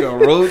 She's like a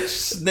roach,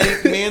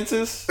 snake,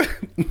 mantis,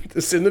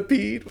 The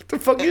centipede. What the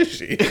fuck is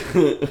she?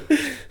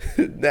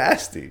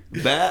 Nasty.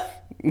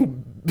 bat. What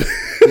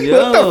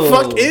the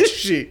fuck is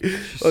she?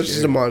 Oh,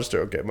 she's a monster.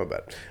 Okay, my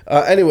bad.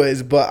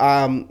 Anyways, but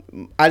I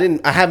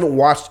haven't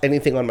watched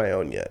anything on my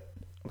own yet.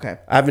 Okay.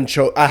 I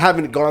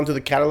haven't gone through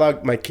the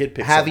catalog. My kid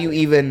picked. Have something. you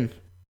even?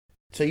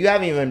 So you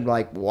haven't even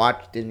like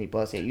watched Disney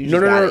Plus yet? You just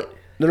No, got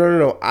no, it.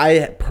 no.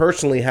 I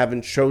personally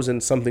haven't chosen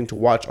something to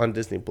watch on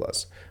Disney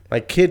Plus. My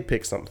kid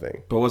picked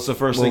something. But what's the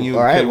first thing you?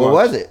 All right. kid What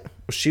watched? was it?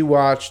 She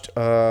watched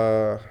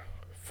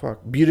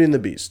Beauty and the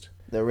Beast.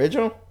 The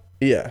original?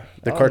 Yeah,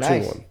 the Oh, cartoon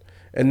nice. one.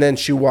 And then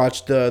she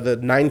watched the How'd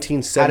it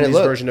 1970s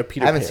look? version of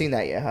Peter I haven't Pan. seen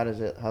that yet.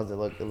 How's it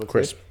look? It looks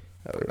Crisp.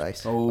 good? Oh,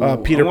 nice. Oh,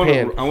 Peter I wanna,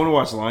 Pan. I want to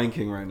watch Lion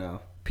King right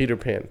now. Peter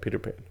Pan.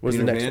 What's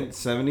Peter the next Pan, one?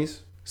 70s.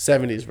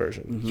 70s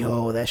version.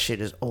 Yo, that shit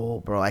is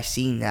old, bro. I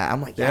seen that.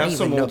 I'm like, They I have didn't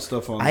some even know. old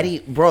stuff on I there.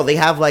 didn't, bro. They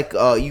have like,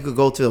 you could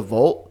go to the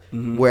vault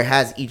where it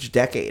has each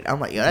decade. I'm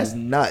like, yo, that's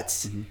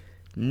nuts,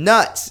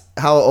 nuts.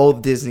 How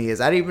old Disney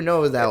is. I didn't even know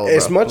it was that old.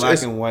 It's bro. much. Black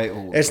It's, and white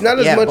old. it's not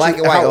as Yeah, much black as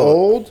and white how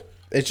old. old.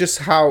 It's just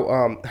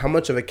how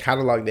much of a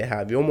catalog they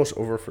have. You almost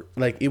you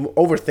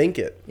overthink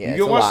it. Yeah, you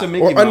it's can a watch lot. the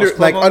Mickey Or Mouse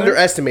Club on there?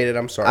 underestimated.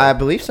 I'm sorry. I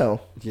believe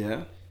so.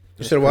 Yeah.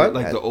 You said what?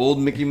 Like the old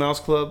Mickey Mouse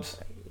clubs.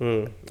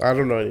 I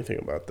don't know anything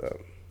about that.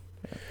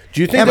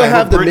 Do you think Yeah, they'll but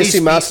have the Britney Missy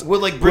Spe- Mouse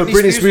with like with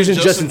Britney, Spears and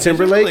Justin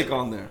Timberlake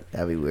on there?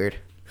 That'd be weird.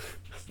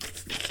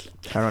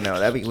 I don't know.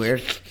 That'd be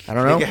weird. I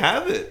don't They know. can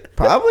have it.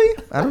 Probably.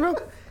 I don't know.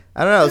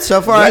 I don't know.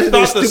 So far, I Imagine thought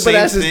they the stupid same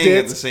asses thing at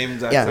dance. the same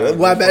exact Yeah. time.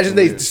 Well, It's imagine fucking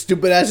they weird.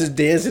 stupid asses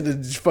dancing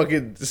and just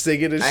fucking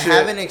singing and I shit.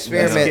 haven't As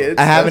experiment. kids,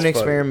 I haven't that's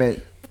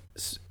funny.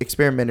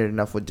 experimented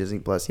enough with Disney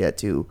Plus yet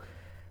to,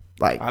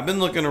 like, I've been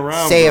looking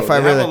around. Say bro. if I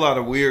They really- have a lot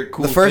of weird,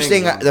 cool. the first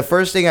things thing. on The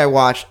first thing I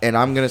watched, and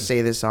I'm gonna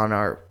say this on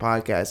our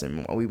podcast,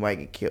 and we might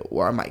get killed,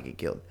 or I might get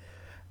killed.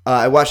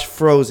 I watched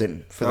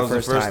Frozen for That the was the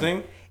first first time,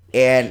 thing?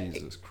 and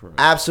Jesus Christ.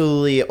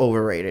 absolutely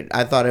overrated.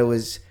 I thought it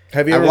was.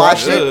 Have you I ever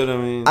watched watched it? Good, I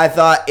mean, I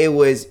thought it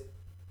was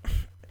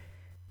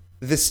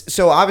this.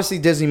 So obviously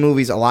Disney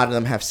movies, a lot of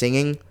them have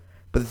singing,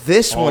 but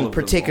this All one of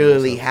them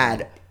particularly almost have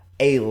had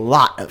a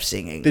lot of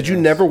singing. Did you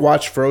never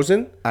watch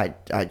Frozen? I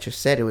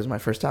just said it was my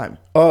first time.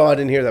 Oh, I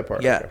didn't hear that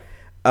part. Yeah.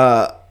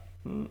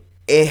 Okay.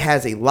 It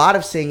has a lot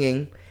of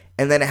singing,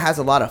 and then it has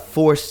a lot of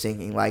forced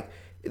singing. Like,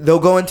 they'll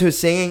go into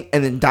singing,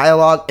 and then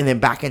dialogue, and then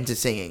back into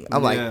singing.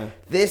 I'm Yeah.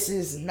 like, this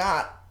is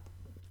not...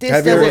 This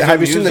Have you, doesn't-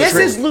 have you seen the this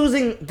tra- is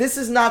losing... This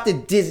is not the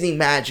Disney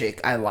magic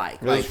I like.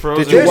 It was Like,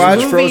 Frozen. Did you There's watch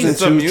movies- Frozen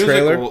It's a 2 musical.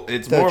 trailer?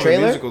 It's The more of a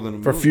trailer? musical than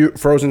a For movie.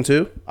 Frozen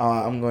 2?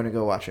 I'm going to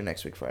go watch it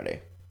next week,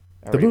 Friday.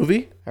 I The already-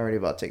 movie? I already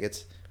bought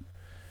tickets.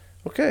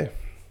 Okay.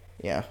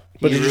 Yeah.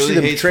 But He did you see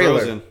really the hates trailer?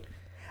 Frozen.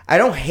 I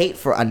don't hate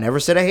I never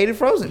said I hated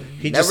Frozen.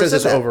 He Never just says said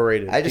it's that.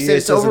 overrated. I just He said just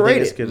it's doesn't think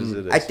overrated. it's good as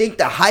it is. I think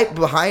the hype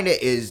behind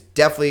it is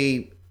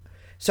definitely.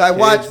 So I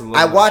love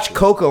watched that.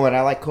 Coco, and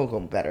I like Coco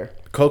better.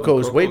 Coco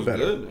is way Coco's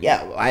better. good.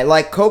 Yeah, I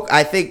like Coco.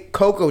 I think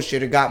Coco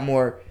should have got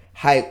more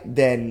hype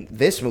than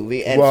this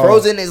movie, and Well,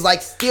 Frozen is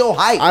like still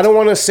hype. I don't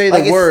want to say Like,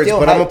 the it's words, still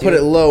but I'm hype, going to put dude.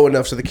 it low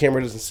enough so the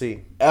camera doesn't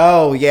see.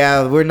 Oh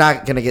yeah, we're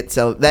not gonna get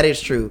that is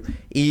true.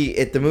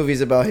 The movie's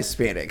about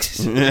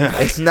Hispanics.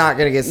 It's not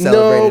gonna get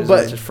celebrated No, as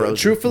but much as Frozen.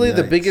 truthfully,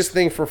 the Yikes. biggest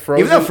thing for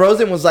Frozen... Even though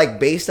Frozen was like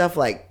based off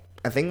like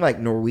I think like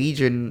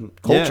Norwegian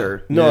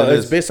culture. No, Yeah, it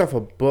it's is. based off a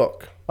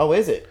book. Oh,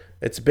 is it?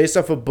 It's based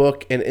off a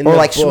book, and in Or the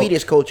like book,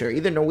 Swedish culture,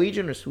 either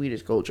Norwegian or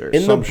Swedish culture.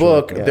 In the Some shit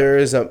book, like that. there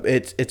is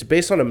it's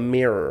based on a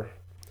mirror.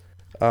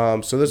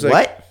 So there's like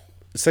What?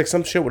 It's like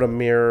some shit with a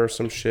mirror,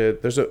 some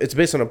shit. It's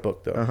based on a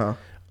book though.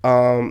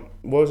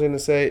 What was I gonna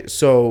say?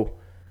 So,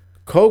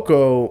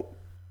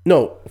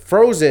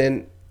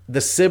 Frozen. The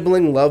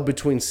sibling love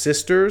between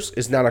sisters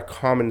is not a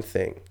common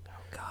thing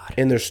God,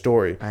 in their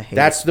story. I hate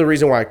That's the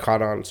reason why it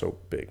caught on so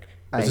big.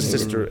 I It's a hated-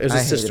 sister. It's I a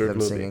hated sister them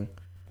movie. singing.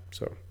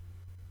 So,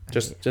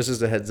 just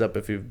as a heads up,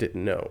 if you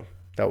didn't know,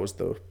 that was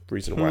the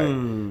reason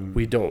why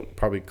we don't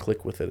probably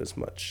click with it as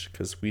much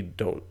because we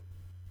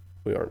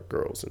aren't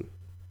girls and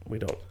we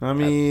don't. I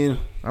mean,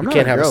 I'm You not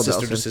can't a have girl, a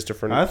sister to Delson. sister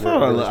for. I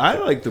thought for- I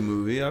liked the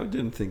movie. I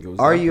didn't think it was.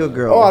 Are that you a bad.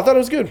 girl? Oh, I thought it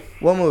was good.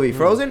 What movie?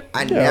 Frozen?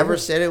 I Yeah. never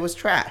said it was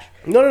trash.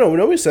 No.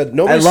 Nobody said. I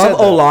Nobody love said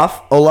that.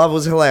 Olaf. Olaf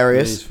was Yeah,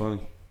 hilarious. he's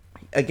funny.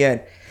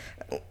 Again,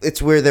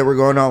 it's weird that we're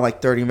going on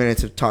like 30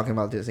 minutes of talking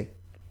about Disney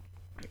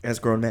as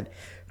grown men.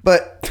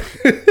 But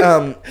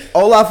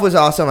Olaf was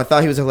awesome. I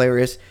thought he was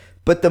hilarious.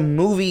 But the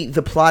movie,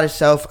 the plot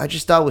itself, I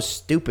just thought was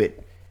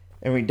stupid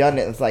and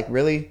redundant. It's like,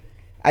 really?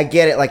 I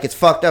get it. Like, it's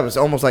fucked up. It's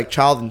almost like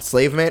child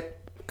enslavement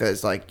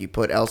because, like, you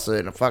put Elsa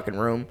in a fucking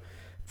room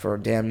for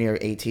damn near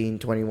 18,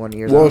 21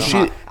 years. Well,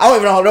 I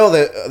don't even know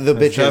the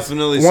bitches.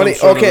 Definitely. One- Some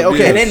sort okay, of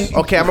okay. abuse. And then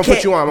Okay, I'm gonna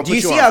put you on. I'm gonna Do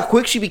you put you see on. how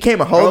quick she became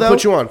a hoe? I'm gonna though?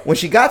 put you on. When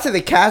she got to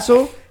the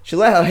castle, she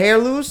let her hair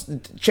loose,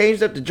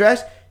 changed up the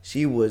dress.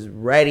 She was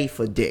ready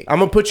for dick. I'm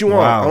gonna put you on.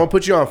 Wow. I'm gonna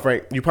put you on,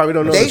 Frank. You probably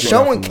don't know. They this yet.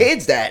 showing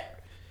kids that.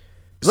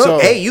 Look, So-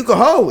 hey, you can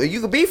hoe. You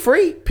can be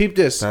free. Peep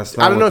this. That's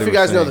I not don't know what if you they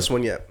were guys know saying. this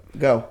one yet.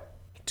 Go.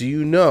 Do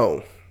you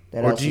know,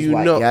 That or Elsa's do you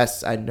white. know?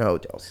 Yes, I know,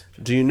 Dels.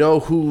 Do you know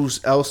who's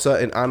Elsa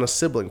and Anna's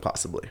sibling?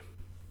 Possibly,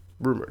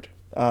 rumored.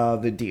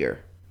 The deer.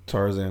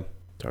 Tarzan.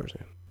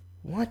 Tarzan.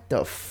 What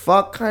the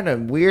fuck? Kind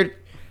of weird.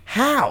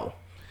 How?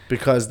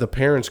 Because the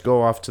parents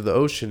go off to the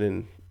ocean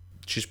and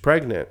she's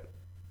pregnant,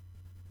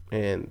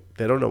 and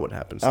they don't know what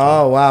happens. To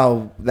Oh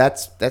wow,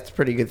 that's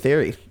pretty good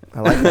theory. I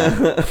like that.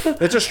 her.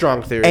 It's a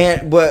strong theory.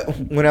 But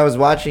when I was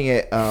watching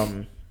it,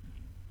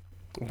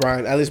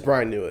 Brian, at least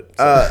Brian knew it.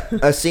 So.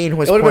 a scene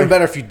was It would have been pointed-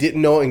 better if you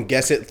didn't know and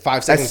guess it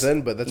 5 seconds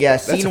in. But that's yeah,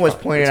 that's scene a was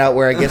fine- pointed that's out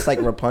where I guess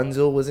like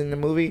Rapunzel was in the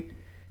movie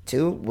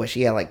too, where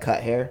she had like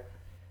cut hair,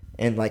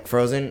 and like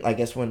Frozen. I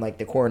guess when like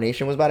the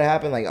coronation was about to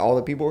happen, like all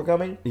the people were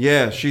coming.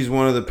 Yeah, she's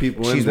one of the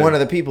people. She's one of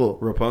the people.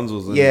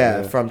 Rapunzel's. In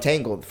Yeah, it, from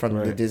Tangled, from the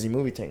Right. Disney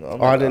movie Tangled.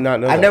 I'm Oh, I did not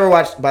know I've that. never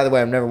watched. By the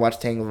way, I've never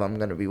watched Tangled. I'm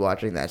gonna be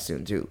watching that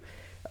soon too.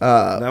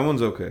 That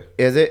one's okay.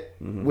 Is it?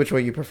 Mm-hmm. Which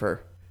one you prefer?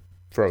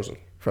 Frozen.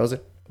 Frozen.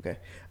 Okay.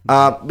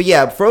 But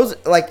yeah, Frozen.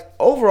 Like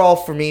overall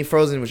for me,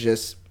 Frozen was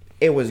just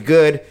it was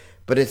good,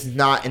 but it's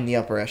not in the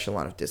upper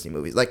echelon of Disney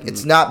movies. Like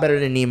it's not better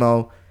than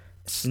Nemo.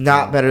 It's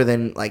not better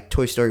than like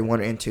Toy Story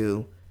 1 and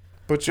 2.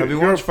 But Have you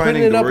you're watched putting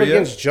Finding it up Dory yet?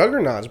 against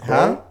Juggernauts, bro.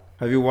 Huh?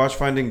 Have you watched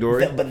Finding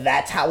Dory? But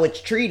that's how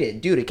it's treated,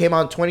 dude. It came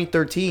out in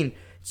 2013.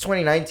 It's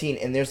 2019,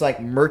 and there's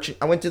like merchant.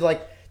 I went to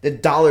like the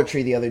Dollar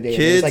Tree the other day. and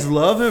Kids there's, like,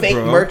 love it, fake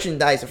bro.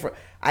 merchandise.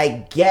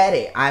 I get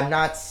it. I'm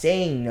not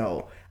saying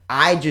no.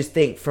 I just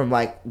think from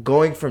like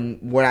going from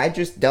what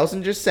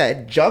Delson just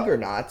said,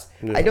 Juggernauts.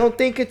 I don't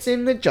think it's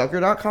in the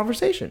Juggernaut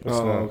conversation.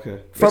 Oh, okay.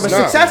 From It's a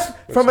not. success,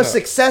 It's from a not.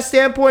 success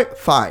standpoint,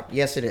 fine.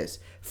 Yes, it is.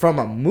 From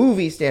a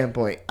movie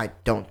standpoint, I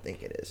don't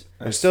think it is.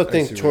 I still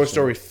think see what Toy you're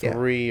Story Yeah.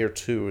 3 or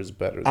 2 is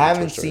better than I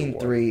haven't Toy Story seen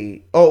 1.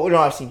 3. Oh no,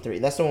 I've seen 3.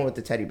 That's the one with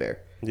the teddy bear.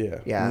 Yeah.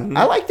 Yeah,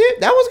 I liked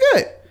it. That was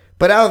good,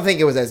 but I don't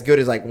think it was as good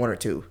as like 1 or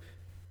 2.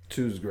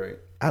 2's great.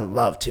 I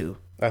love 2.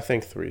 I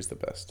think 3 is the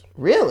best.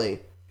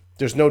 Really?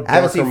 There's no I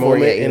haven't darker seen 4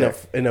 moment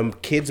yet in a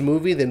kid's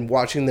movie than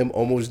watching them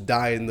almost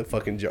die in the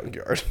fucking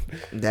junkyard.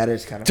 That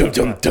is kind of. Dum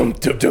dum dum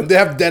dum dum. They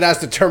have dead ass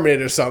the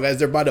Terminator song as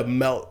they're about to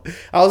melt.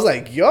 I was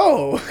like,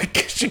 yo,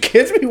 should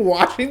kids be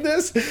watching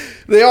this?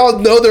 They all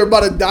know they're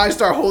about to die,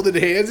 start holding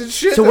hands and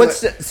shit. So They're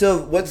what's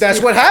like-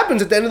 that's what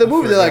happens at the end of the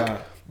movie.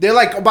 forgot. They're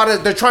like about to,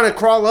 they're trying to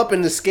crawl up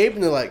and escape,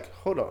 and they're like,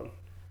 hold on,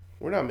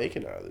 we're not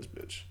making it out of this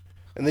bitch.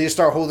 And they just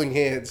start holding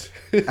hands.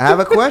 I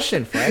have a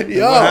question, Frank.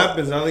 Yo. What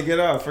happens? How they get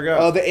out? I forgot.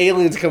 Oh, the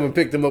aliens come and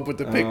pick them up with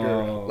the picker,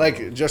 Oh.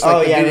 like just Oh,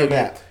 like the yeah, I video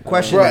remember game. that.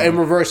 Question Bro, then. in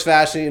reverse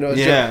fashion, you know. it's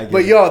Yeah, I just- but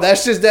get yo,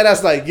 that's just that.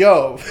 That's like,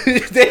 yo,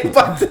 they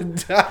about to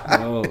die.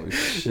 Oh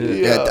shit.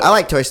 Yeah, I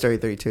like Toy Story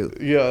 3 too.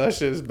 Yo, that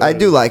shit is. I better.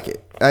 do like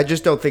it. I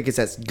just don't think it's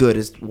as good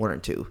as 1 or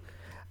 2.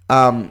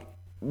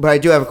 But I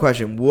do have a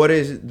question. What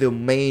is the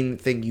main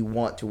thing you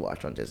want to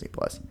watch on Disney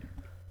Plus?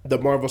 The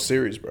Marvel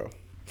series, bro.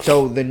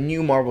 So the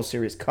new Marvel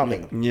series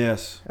coming.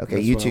 Yes. Okay,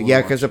 That's you what I two. wanna Yeah,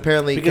 watch. because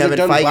apparently Because Kevin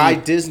they're done by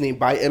Feige. Disney,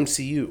 by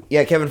MCU.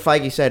 Yeah, Kevin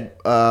Feige said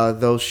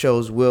those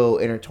shows will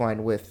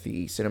intertwine with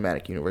the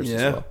cinematic universe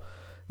as Yeah. well.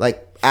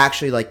 Like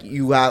actually, like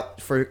you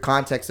out for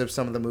context of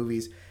some of the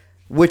movies,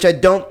 which I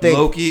don't think.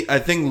 Loki. I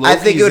think. I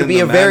think it would Loki's be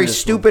in a the very madness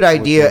stupid with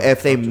idea the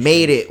if they Doctor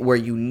made Strange. it where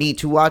you need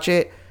to watch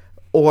it,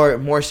 or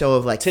more so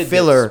of like Tidbits.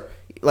 filler,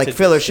 like Tidbits.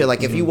 filler shit.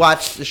 Like if you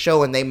watch the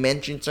show and they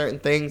mention certain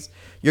things,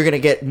 you're gonna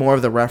get more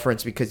of the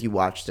reference because you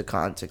watched the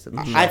context of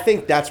the show. I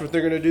think that's what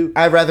they're gonna do.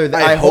 I'd rather.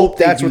 I hope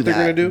they that's do what they're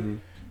that. gonna do.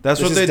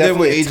 That's This what is they did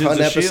with definitely a Agents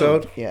ton of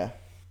Shield. Yeah.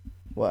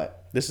 What?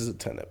 This is a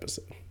 10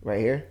 episode. Right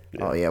here?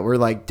 Oh yeah, we're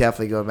like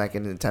definitely going back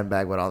into the 10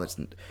 bag with all this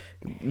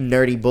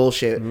nerdy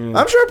bullshit.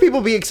 I'm sure people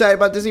be excited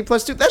about Disney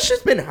Plus too. That's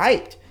just been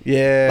hyped.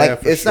 Yeah,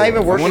 Like, for it's not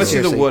even I working. want to see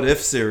the seriously. What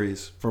If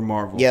series for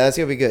Marvel. Yeah, that's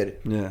gonna be good.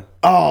 Yeah.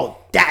 Oh,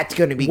 that's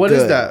gonna be What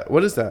good. is that?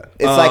 What is that?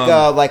 It's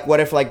like what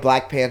if like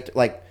Black Panther,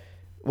 like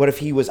what if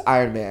he was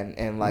Iron Man,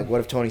 and like what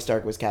if Tony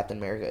Stark was Captain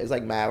America? It's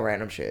like mad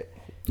random shit.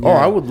 Oh,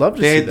 I would love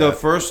to see The that.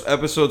 first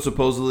episode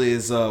supposedly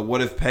is what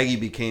if Peggy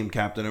became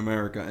Captain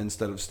America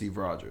instead of Steve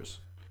Rogers,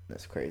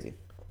 That's crazy.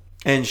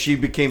 and she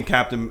became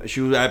Captain. She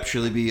would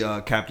actually be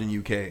Captain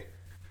UK,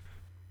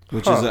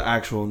 which is an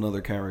actual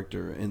another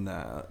character in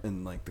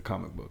like the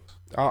comic books.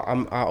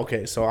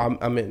 Okay, so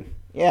I'm in.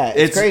 Yeah,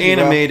 It's crazy,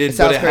 bro. animated, It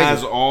sounds but it crazy.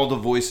 has all the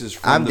voices.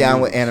 From I'm the down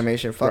with movies.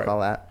 animation. Fuck Right. all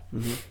that.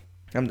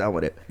 I'm down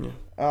with it.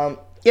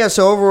 Yeah.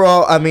 So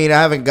overall, I mean,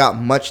 I haven't got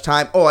much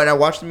time. Oh, and I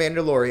watched The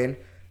Mandalorian,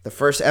 the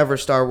first ever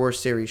Star Wars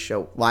series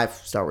show, live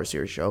Star Wars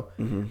series show.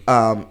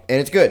 And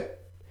it's good.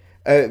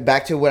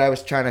 Back to what I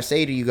was trying to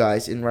say to you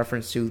guys in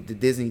reference to the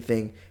Disney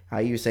thing. How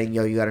you were saying,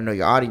 yo, you got to know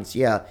your audience.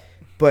 Yeah,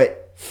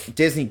 but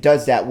Disney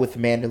does that with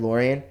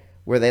Mandalorian,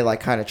 where they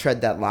like kind of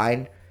tread that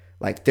line.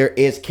 Like there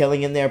is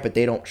killing in there, but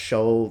they don't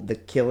show the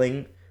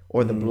killing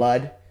or the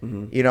blood,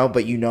 you know.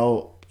 But you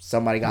know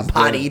somebody got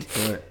bodied.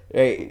 Right.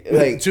 Right,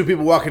 like Two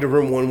people walk in the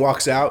room, one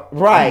walks out.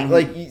 right,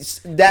 like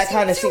that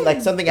kind of scene.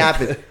 Like something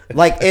happens.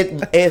 Like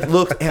it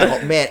looks,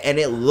 oh, man, and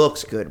it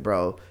looks good,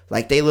 bro.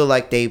 Like they look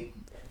like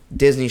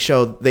Disney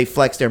showed they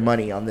flexed their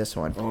money on this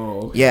one.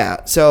 Oh, okay.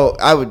 Yeah. So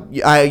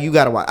you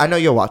gotta watch. I know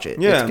you'll watch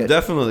it. Yeah, It's I'm good.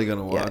 definitely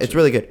gonna watch. Yeah, it's it.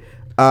 really good.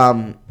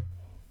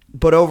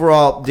 But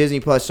overall, Disney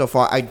Plus so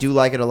far, I do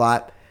like it a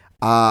lot.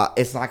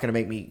 It's not gonna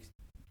make me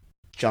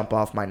jump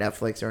off my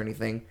Netflix or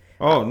anything.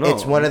 Oh no,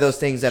 It's one of those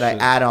things that I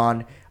Shit. add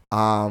on,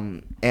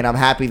 and I'm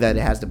happy that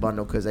it has the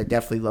bundle because I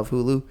definitely love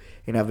Hulu,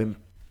 and I've been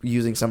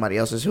using somebody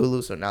else's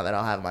Hulu, so now that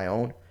I'll have my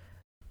own,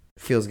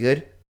 feels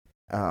good.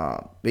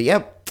 But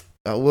yeah,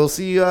 we'll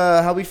see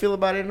how we feel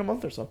about it in a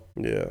month or so.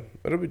 Yeah,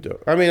 it'll be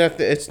dope. I mean,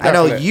 it's. I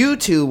know definite. you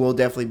two will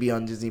definitely be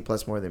on Disney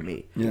Plus more than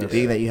me, Yes.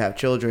 being that you have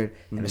children,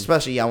 and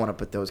especially I want to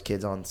put those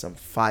kids on some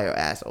fire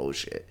ass old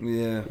shit.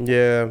 Yeah,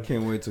 Yeah,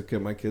 can't wait to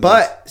get my kids.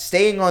 But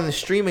staying on the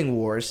streaming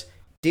wars,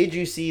 did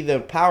you see the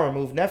power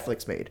move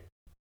Netflix made?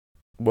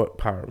 what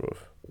power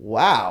move?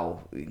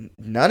 Wow,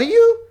 none of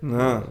you?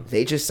 no,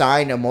 They just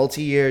signed a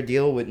multi-year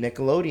deal with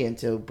Nickelodeon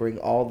to bring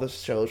all the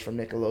shows from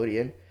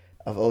Nickelodeon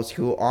of old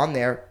school on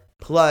there,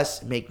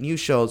 plus make new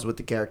shows with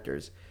the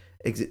characters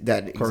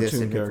that exist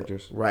Cartoon in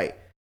characters. Right.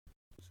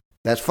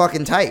 That's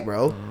fucking tight,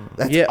 bro.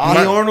 That's Yeah,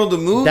 awesome. Hey Arnold the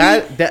movie.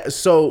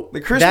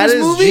 The Christmas that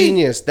is movie?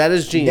 genius. That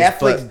is genius.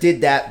 Netflix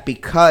did that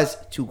because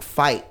to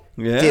fight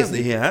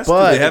Disney. He has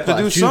But to. They have to do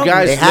do you something.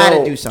 guys They had to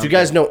know? do Do something. you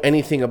guys know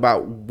anything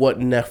about what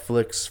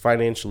Netflix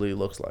financially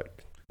looks like?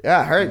 Yeah,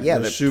 I heard. Yeah,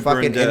 They're they're super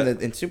fucking in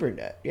debt. in super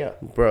debt. Yeah,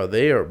 Bro,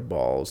 they are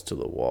balls to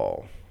the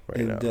wall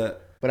right now.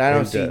 but I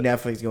don't In see debt.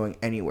 Netflix going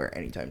anywhere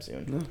anytime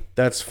soon.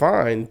 That's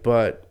fine,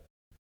 but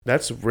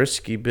that's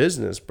risky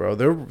business, bro.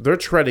 They're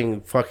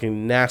treading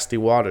fucking nasty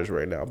waters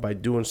right now by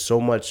doing so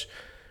much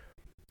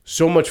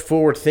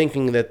forward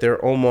thinking that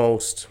they're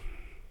almost.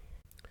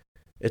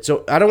 I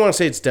don't want to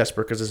say it's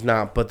desperate because it's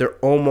not, but they're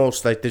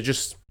almost like they're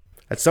just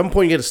at some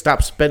point you got to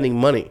stop spending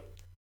money.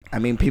 I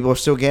mean, people are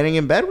still getting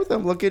in bed with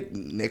them. Look at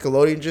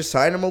Nickelodeon just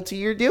signed a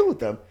multi-year deal with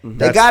them. They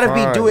That's got to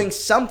fine. be doing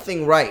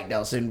something right,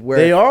 Nelson. Where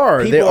They are.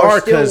 People They are are,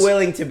 still 'cause-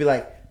 willing to be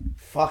like,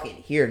 "Fuck it,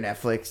 here,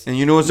 Netflix. And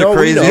you know what's No,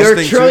 the we know. craziest You're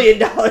thing? $1 trillion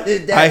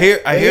in debt. I hear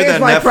But that here's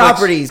my Netflix-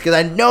 properties because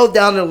I know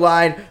down the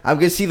line I'm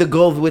gonna see the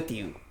gold with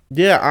you."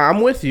 Yeah,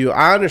 I'm with you.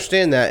 I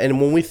understand that. And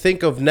when we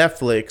think of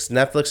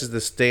Netflix is the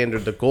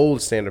standard, the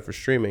gold standard for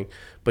streaming.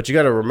 But you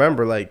got to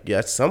remember, like,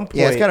 at some point,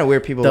 Yeah, it's kind of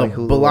weird. People the like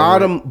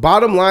Hulu.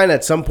 bottom line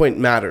at some point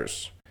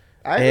matters.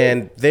 I agree.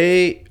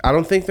 And I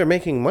don't think they're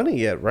making money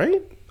yet,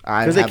 right?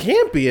 I Because they have-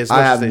 can't be as much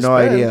I as have they no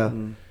spend. idea,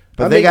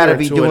 but I'm they got to ignorant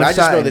be to doing it. I just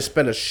know something. they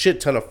spend a shit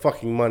ton of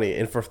fucking money,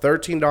 and for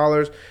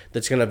 $13,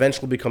 that's going to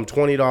eventually become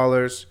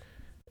 $20.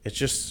 It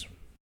just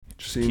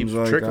Seems keeps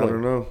like trickling. I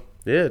don't know.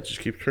 yeah, it just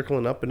keeps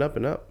trickling up and up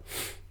and up.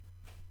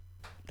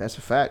 That's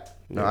a fact.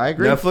 No, I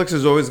agree. Netflix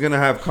is always gonna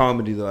have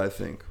comedy, though. I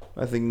think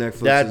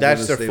Netflix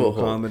That's is their gonna stay full with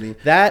hold. comedy.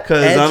 That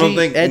Because I don't edgy-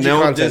 think edgy no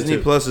content, Disney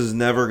too. Plus is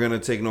never gonna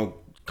take no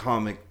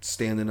comic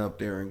standing up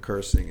there and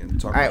cursing and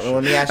talking. All right, well,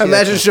 let me ask you.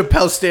 Imagine this.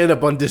 Chappelle stand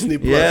up on Disney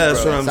Plus. Yeah,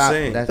 that's bro. what I'm Stop.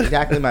 saying. That's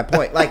exactly my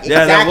point. Like,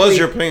 Yeah, that exactly, was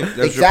your point. That's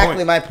your exactly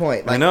point. my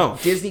point. Like, I know.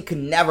 Disney could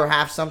never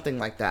have something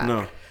like that.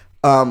 No.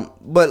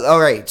 But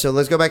all right, so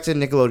let's go back to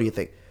the Nickelodeon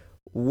thing.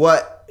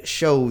 What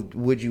show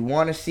would you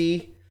want to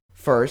see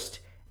first,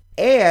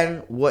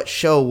 and what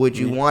show would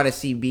you want to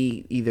see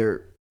be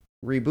either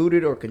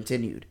rebooted or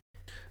continued?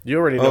 You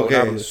already know. what I'm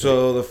Okay, gonna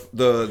so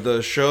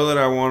the show that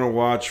I want to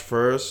watch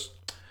first,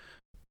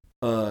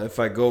 if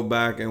I go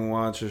back and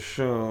watch a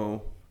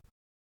show,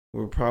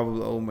 we're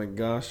probably, oh my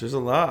gosh, there's a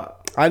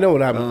lot. say. I know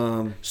what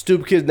I'm.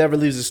 Stoop Kid never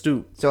leaves the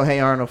stoop So, Hey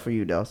Arnold for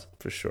you, Dels.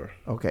 for sure.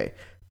 Okay,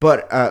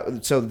 but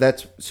so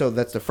that's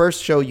the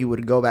first show you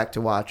would go back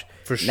to watch.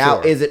 For sure.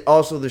 Now, is it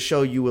also the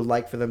show you would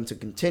like for them to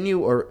continue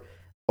or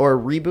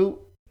reboot?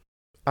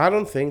 I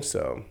don't think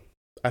so.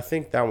 I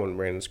think that one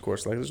ran its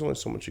course. Like, there's only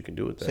so much you can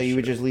do with that. So you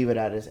would shit. just leave it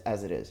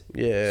as it is.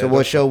 Yeah. So what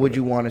that's show fine. would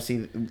you want to see?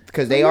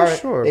 Because they I'm are not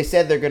sure. they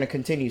said they're going to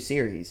continue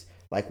series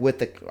like with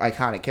the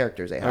iconic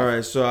characters they have. All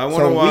right, so I want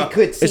So to watch. we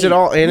could see Is it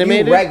all new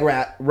animated?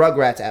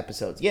 Rugrats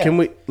episodes. Yeah. Can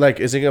we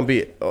is it gonna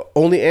be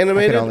only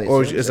animated, only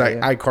or assume is so, like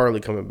yeah.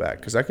 iCarly coming back?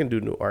 Because I can do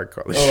new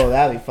iCarly. Oh,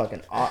 that'd be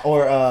fucking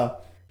or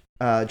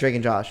Drake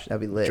and Josh. That'd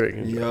be lit. Drake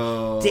and Josh.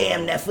 Yo,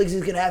 Damn, Netflix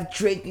is gonna have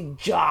Drake and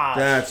Josh.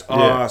 that's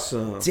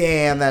awesome.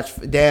 Damn.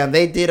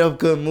 They did a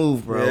good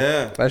move, bro.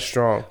 Yeah. That's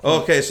strong.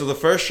 Okay, so the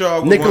first show I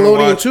would Nickelodeon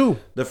wanna watch, too.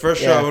 The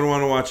first show Yeah. I would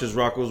want to watch is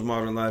Rocko's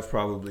Modern Life,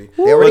 probably.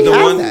 They already But the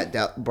have one-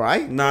 that,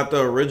 Brian. Not the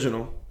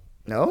original.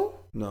 No,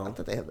 I No,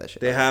 thought they have that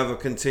shit. they have a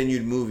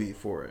continued movie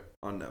for it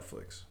on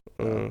Netflix.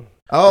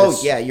 Oh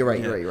It's- yeah, you're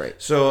right. yeah. You're right.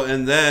 So,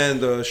 and then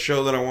the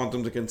show that I want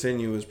them to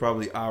continue is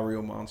probably Our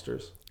Real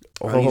Monsters.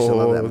 I used to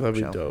love that that'd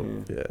be show.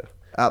 dope.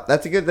 Yeah.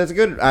 That's a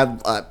good.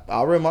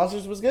 Our Real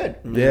Monsters was good.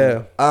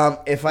 Yeah.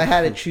 If I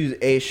had to choose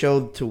a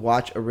show to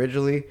watch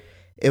originally,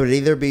 it would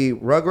either be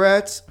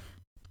Rugrats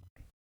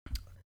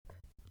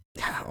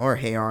or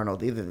Hey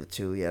Arnold. Either of the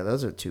two. Yeah,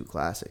 those are two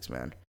classics,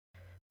 man.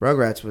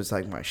 Rugrats was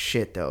like my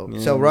shit though. Yeah,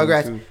 So me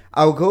Rugrats, too.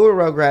 I would go with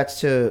Rugrats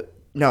to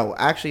no.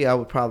 Actually, I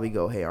would probably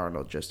go Hey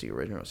Arnold, just the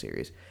original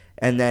series,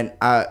 and then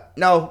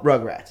no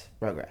Rugrats.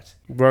 Rugrats.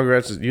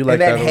 You like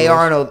And then that? Hey one?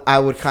 Arnold,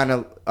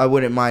 I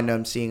wouldn't mind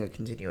them seeing a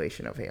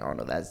continuation of Hey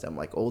Arnold as them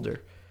like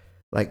older.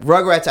 Like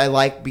Rugrats, I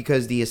like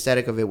because the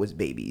aesthetic of it was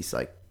babies.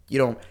 Like you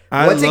don't.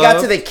 Once it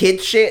got to the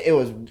kid shit, it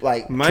was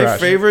like My Trash.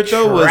 favorite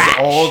though was Trash.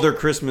 all their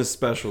Christmas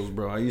specials,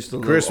 bro. I used to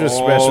love Christmas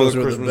all specials the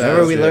were the Christmas best.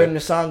 Remember we specials. learned the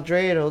song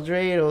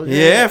Dreidel.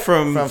 Yeah,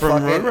 from fucking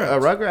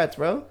Rugrats. Rugrats,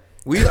 bro.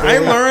 I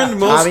learned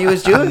most. Tommy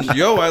was Jewish.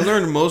 Yo, I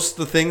learned most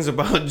of the things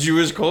about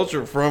Jewish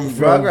culture from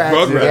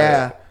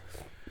Rugrats.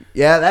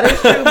 Yeah, that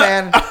is true,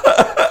 man.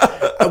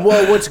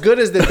 Well, what's good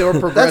is that they were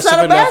progressive That's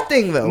not a enough. bad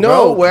thing, though. No,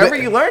 bro. Wherever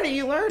but- you learn it,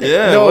 you learn it.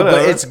 Yeah, No, whatever.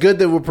 but it's good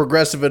that we're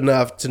progressive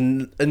enough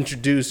to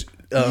introduce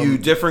you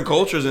different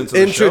cultures into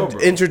the show, bro.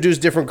 introduce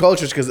different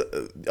cultures because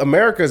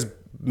America's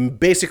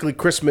basically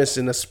Christmas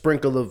and a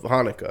sprinkle of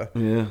Hanukkah.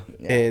 Yeah.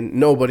 And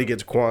nobody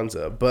gets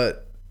Kwanzaa.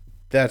 But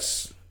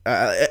that's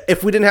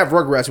if we didn't have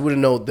Rugrats, we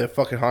wouldn't know that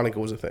fucking Hanukkah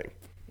was a thing.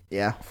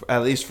 Yeah.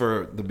 At least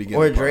for the beginning.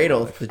 Or part of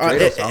Dreidel. life. The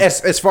Dreidel song.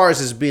 As far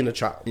as being a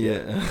child,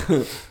 Yeah.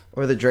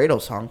 Or the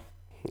Dreidel song.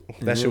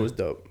 that shit was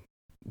dope.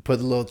 Put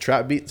a little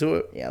trap beat to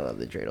it. Yeah, I love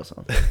the Dreidel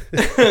song.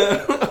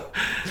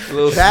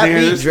 Little That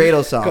beat snares.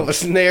 Dreidel Couple song.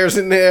 snares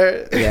in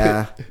there.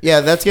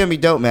 Yeah, that's gonna be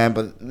dope, man.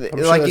 But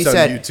sure like you that's on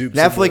said, YouTube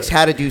Netflix somewhere.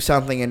 had to do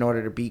something in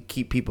order to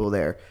keep people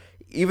there.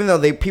 Even though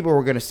people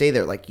were gonna stay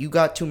there, like you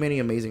got too many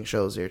amazing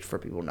shows there for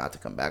people not to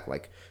come back.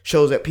 Like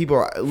shows that people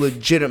are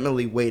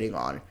legitimately waiting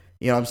on.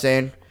 You know what I'm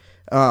saying?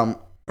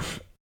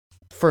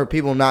 For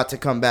people not to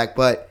come back,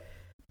 but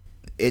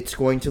it's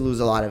going to lose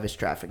a lot of its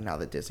traffic now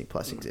that Disney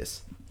Plus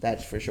exists.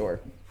 That's for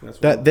sure.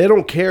 That they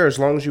don't care as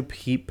long as you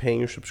keep paying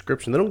your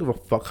subscription. They don't give a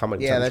fuck how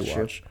many Yeah, times that's you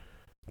true. watch.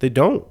 They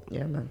don't.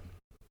 Yeah, man.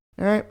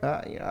 All right.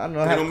 I don't know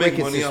They how don't quick make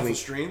it's money this off week. of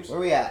streams. Where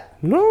we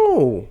at?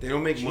 No. They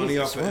don't make money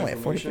Jesus, off of we're only at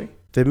information. 43.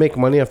 They make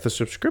money off the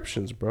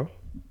subscriptions, bro.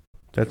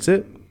 That's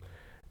it.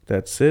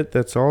 That's it.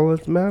 That's all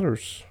that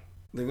matters.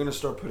 They're gonna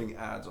start putting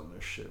ads on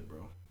their shit,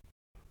 bro.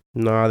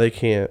 Nah, they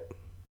can't.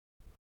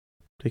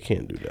 They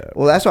can't do that.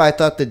 Well, that's why I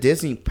thought the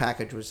Disney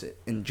package was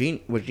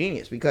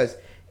genius, because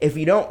if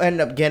you don't end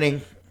up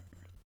getting,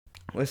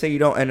 let's say you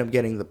don't end up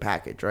getting the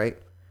package, right?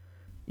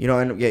 You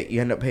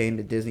end up paying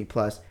the Disney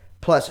Plus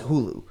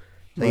Hulu.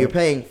 So you're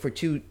paying for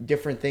two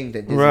different things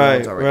that Disney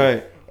owns already.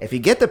 Right. If you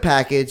get the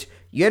package,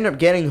 you end up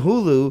getting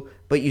Hulu,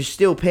 but you're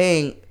still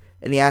paying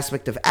in the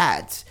aspect of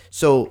ads.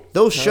 So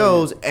those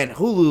shows and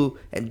Hulu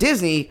and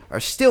Disney are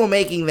still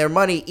making their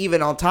money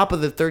even on top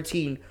of the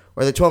 $13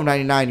 or the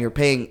 $12.99 you're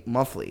paying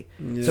monthly.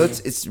 Yeah. So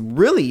it's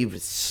really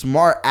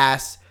smart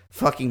ass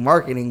fucking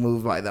marketing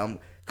move by them.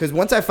 Because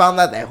once I found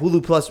out that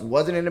Hulu Plus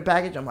wasn't in the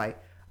package, I'm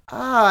like,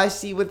 I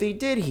see what they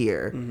did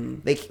here.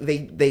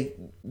 Mm-hmm. They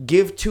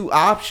give two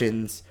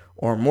options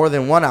or more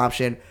than one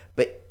option,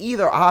 but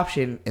either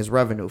option is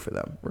revenue for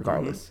them,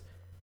 regardless.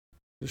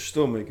 They're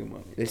still making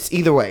money. It's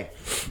either way.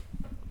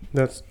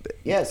 That's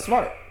Yeah, it's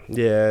smart.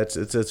 yeah. It's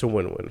a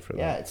win-win for them.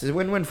 Yeah, it's a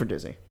win-win for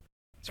Disney.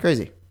 It's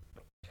crazy.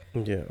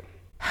 Yeah.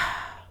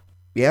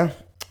 Yeah,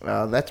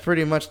 that's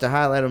pretty much the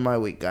highlight of my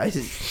week, guys.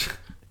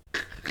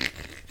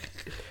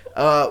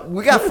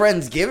 We got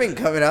Friendsgiving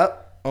coming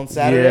up on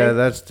Saturday.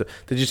 Yeah,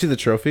 did you see the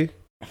trophy?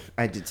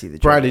 I did see the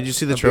trophy. Brian, did you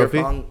see the trophy?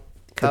 Beer pong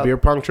The cup. beer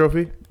pong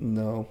trophy?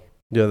 No.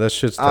 Yeah, that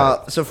shit's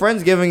tight. So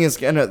Friendsgiving is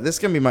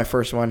gonna be my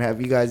first one. Have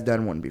you guys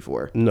done one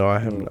before? No, I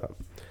have not.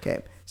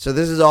 Okay, so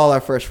this is all our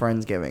first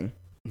Friendsgiving.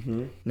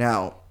 Mm-hmm.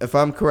 Now, if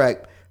I'm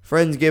correct,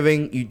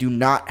 Friendsgiving, you do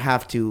not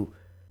have to.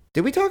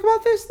 Did we talk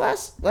about this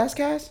last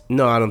cast?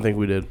 No, I don't think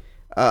we did.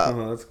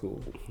 That's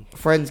cool.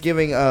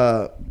 Friendsgiving,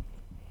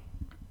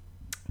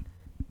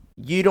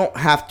 you don't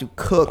have to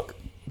cook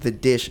the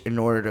dish in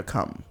order to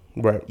come.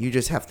 Right. You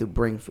just have to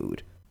bring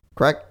food.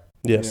 Correct?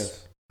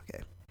 Yes.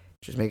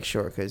 Just make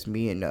sure, because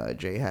me and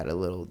Jay had a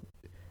little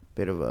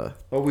bit of a.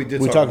 Oh, we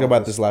did. We talk talked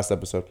about this last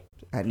episode.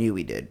 I knew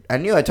we did. I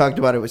knew I talked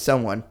about it with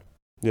someone.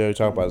 Yeah, we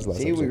talked about this last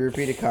See, episode. we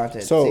repeated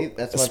content. So, See,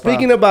 that's my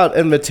speaking problem. about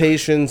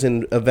invitations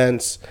and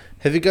events,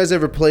 have you guys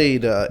ever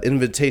played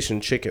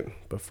Invitation Chicken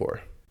before?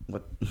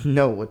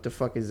 No, what the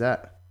fuck is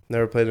that?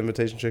 Never played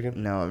Invitation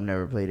Chicken? No, I've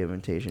never played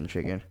Invitation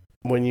Chicken.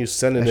 When you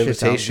send an That shit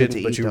sounds good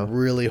invitation, to but eat, you're though.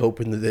 really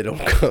hoping that they don't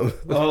come.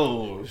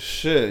 Oh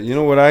shit! You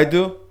know what I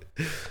do?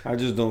 I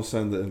just don't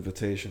send the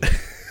invitation.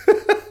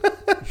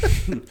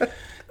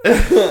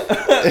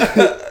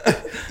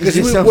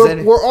 Just don't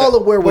send it. We're all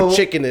aware what Well,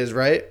 chicken is,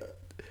 right?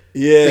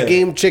 Yeah. The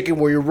game Chicken,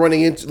 where you're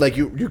running into, like,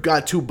 you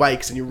got two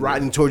bikes and you're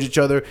riding towards each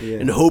other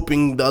and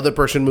hoping the other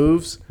person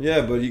moves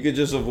Yeah, but you could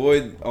just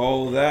avoid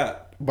all of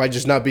that. by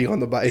just not being on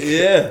the bike.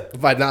 Yeah.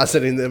 By not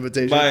sending the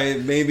invitation. By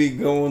maybe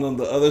going on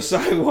the other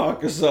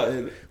sidewalk or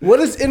something.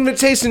 What is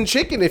Invitation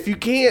Chicken if you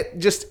can't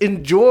just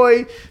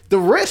enjoy the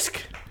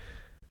risk?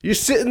 You're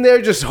sitting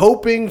there just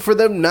hoping for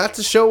them not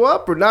to show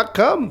up or not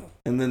come.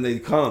 And then they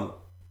come.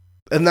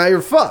 And now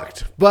you're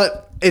fucked.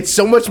 But it's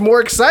so much more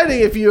exciting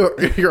if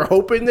you're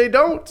hoping they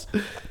don't.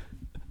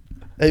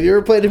 Have you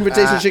ever played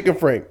Invitation Chicken,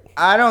 Frank?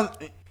 I don't.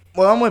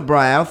 Well, I'm with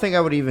Brian. I don't think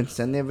I would even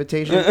send the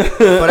invitation.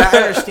 But I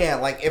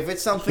understand. Like, if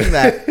it's something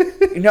that.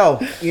 You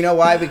know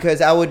why?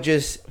 Because I would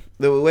just.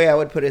 The way I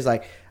would put it is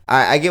like,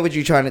 I get what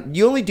you're trying to.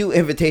 You only do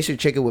Invitation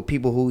Chicken with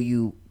people who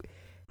you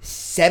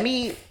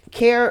semi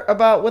care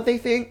about what they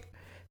think.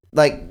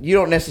 Like, you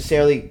don't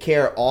necessarily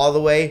care all the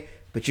way,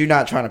 but you're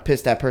not trying to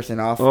piss that person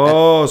off.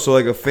 Oh, so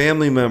like a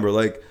family member,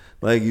 like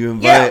you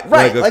invite, Yeah,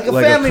 right. Like a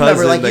family member.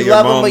 cousin Like, that you your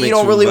love them, mom but you makes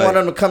don't really invite.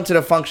 want them to come to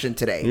the function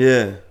today.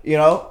 Yeah, You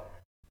know?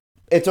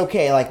 It's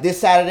okay. Like, this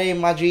Saturday,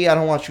 my G, I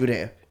don't want you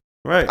there.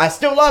 right. I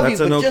still love That's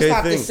you, an but just okay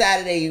not thing. this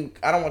Saturday.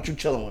 I don't want you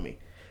chilling with me.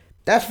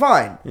 That's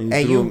fine. And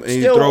And you you, throw- and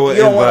you still throw an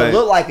you don't want to invite.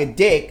 look like a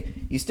dick.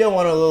 You still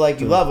want to look like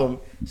you love them.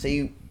 So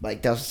you,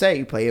 like Delta say,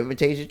 you play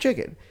Invitation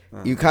Chicken.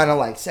 You kind of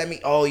like send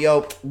me, oh,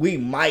 yo, we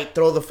might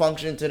throw the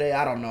function today.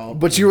 I don't know.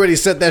 But you already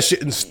set that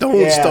shit in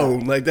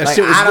stone. Like, that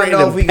shit was I don't written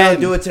know in if we gonna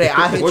pen. do it today.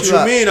 I hit What you you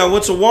up. mean? I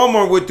went to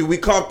Walmart with you. We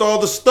cocked all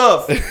the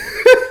stuff.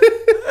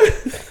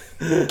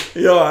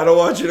 Yo, I don't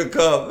want you to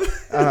come.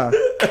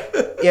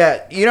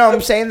 Yeah, you know what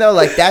I'm saying though.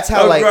 Like that's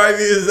how How like grimy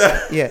is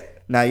that? yeah.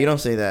 No, you don't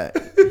say that.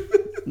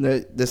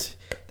 That's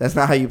That's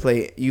not how you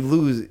play. You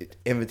lose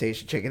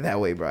invitation chicken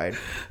that way, Brian.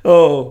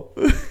 Oh.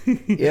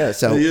 Yeah,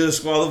 so you're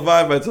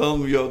disqualified by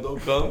telling me, yo, don't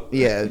come?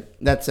 yeah,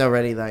 that's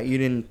already like you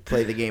didn't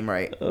play the game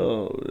right.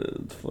 Oh,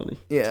 it's funny.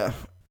 Yeah.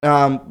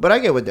 But I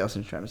get what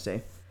Delson's trying to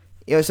say.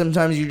 You know,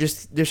 sometimes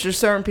there's just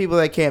certain people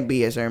that can't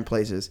be at certain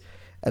places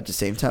at the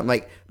same time.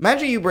 Like,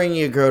 imagine you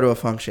bringing a girl to a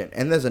function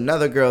and there's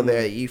another girl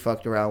there that you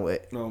fucked around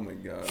with. Oh my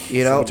god.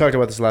 You know? We talked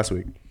about this last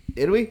week.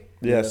 Did we?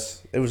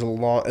 Yes. It was a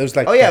long. It was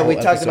like. Oh yeah, the we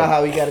whole talked episode. about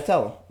how we got to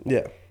tell them.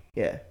 Yeah.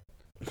 Yeah.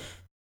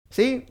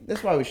 See,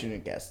 that's why we shouldn't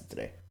have guessed it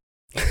today.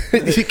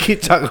 You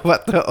keep talking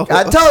about the.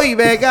 I told you,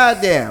 man.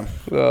 Goddamn.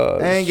 Oh,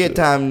 I ain't get shit.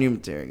 time new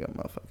material,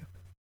 motherfucker.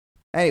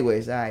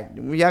 Anyways, all right.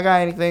 Y'all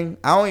got anything?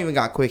 I don't even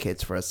got quick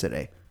hits for us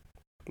today.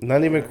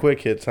 Not even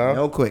quick hits, huh?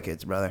 No quick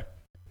hits, brother.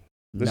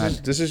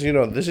 This is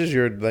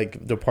your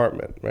like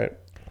department, right?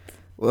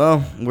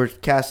 Well, we're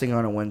casting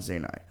on a Wednesday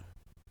night.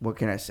 What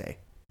can I say?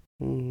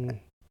 Mm.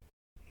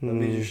 That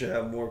means you should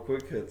have more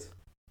quick hits.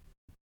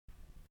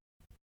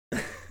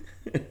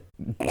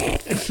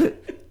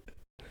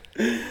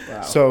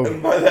 Wow. So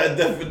And by that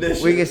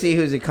definition, We can see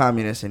who's a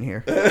communist in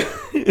here.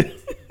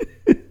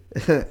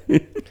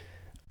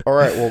 all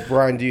right, well,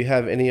 Brian, do you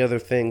have any other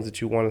things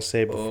that you want to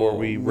say before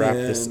we wrap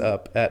this man.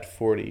 up at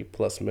 40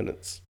 plus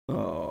minutes?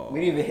 Oh.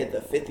 We didn't even hit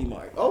the 50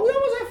 mark. Oh, we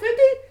almost at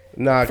 50?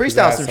 Nah, 'cause I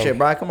Freestyle had some shit,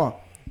 Brian. Come on.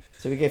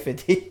 So we get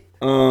 50.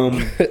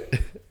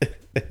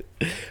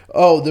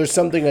 Oh, there's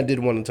something I did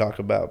want to talk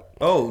about.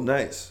 Oh,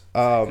 nice.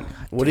 What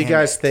do you damn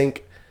guys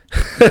think?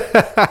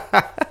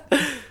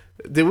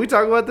 Did we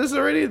talk about this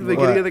already at the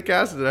beginning What? of the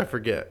cast? Or did I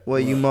forget? Well,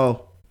 you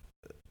Mo.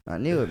 I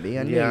knew it'd be.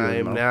 I knew Yeah, you I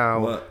am Mo.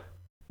 now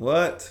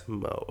What?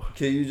 Mo.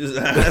 Can you just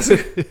ask?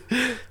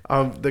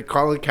 The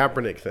Colin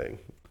Kaepernick thing.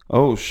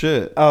 Oh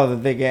shit. Oh,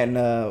 that they're getting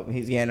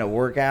he's getting a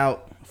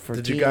workout for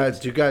Do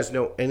teams. you guys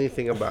know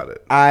anything about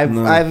it?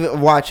 I've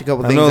watched a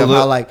couple things know of a how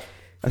little- like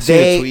I see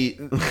a tweet.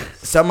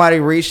 somebody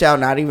reached out,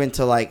 not even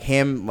to like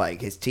him,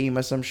 like his team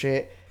or some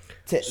shit.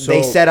 So-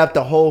 They set up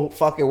the whole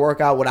fucking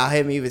workout without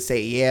him even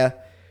say yeah.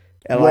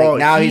 And Well, like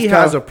now he he's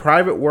has come, a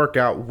private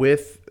workout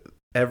with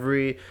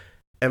every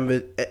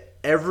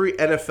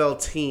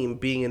NFL team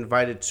being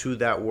invited to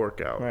that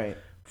workout right,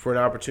 for an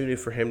opportunity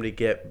for him to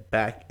get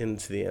back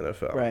into the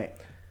NFL. right,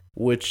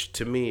 Which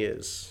to me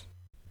is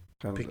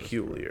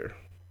peculiar.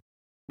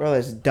 bro.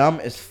 That's dumb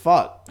as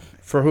fuck.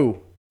 For who?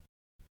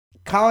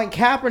 Colin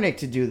Kaepernick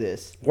to do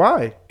this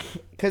Why?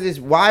 because it's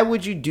why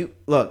would you do?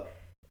 Look,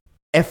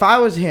 if I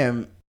was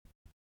him,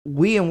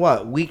 we in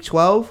what week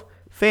 12?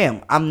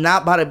 Fam, I'm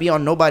not about to be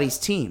on nobody's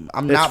team.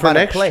 I'm It's not for about to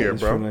next play. year,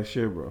 It's bro. for next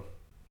year, bro.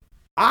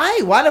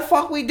 Why the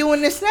fuck we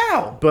doing this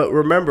now? But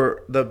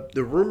remember,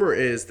 the rumor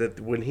is that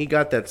when he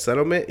got that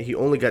settlement, he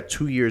only got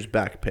 2 years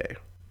back pay.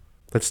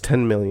 That's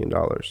 $10 million.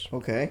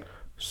 Okay.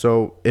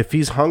 So if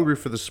he's hungry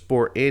for the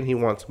sport and he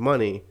wants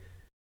money,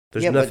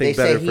 there's Yeah, but nothing they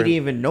better said he for didn't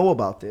him. even know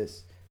about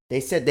this. They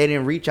said they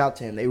didn't reach out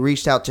to him. They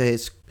reached out to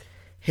his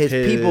people,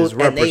 and the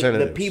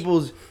representatives.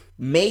 people's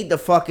made the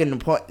fucking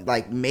point,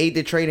 like made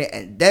the trade,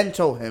 and then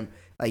told him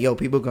like, "Yo,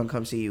 people gonna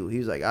come see you." He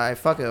was like, "All right,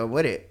 fuck it, I'm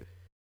with it."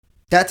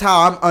 That's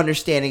how I'm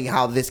understanding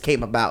how this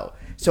came about.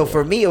 So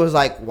for me, it was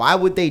like, why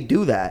would they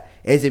do that?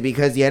 Is it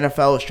because the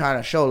NFL is trying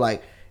to show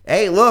like,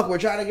 hey, look, we're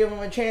trying to give him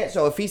a chance.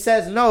 So if he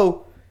says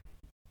no,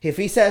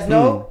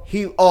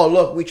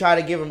 look, we try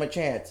to give him a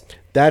chance.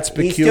 That's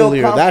He still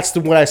peculiar. come- That's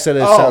what I said.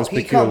 It sounds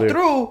he come peculiar.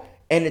 through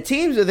and the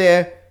teams are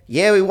there.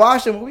 Yeah, we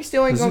watched him. But we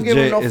still ain't Is gonna it give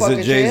him no Jay- is it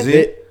fucking Jay-Z?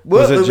 chance.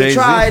 Was it We Jay-Z?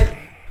 tried.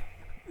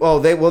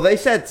 They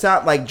said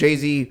something like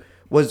Jay-Z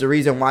was the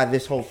reason why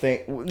this whole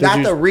thing.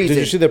 Not the reason.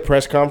 Did you see the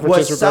press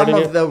conferences was some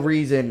regarding of it? the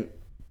reason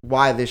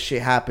why this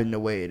shit happened the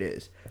way it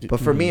is. But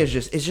for me, it's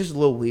just a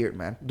little weird,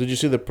 man. Did you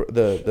see the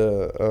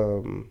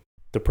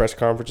press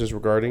conferences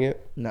regarding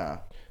it? Nah.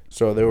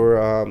 So there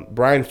were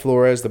Brian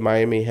Flores, the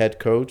Miami head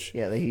coach,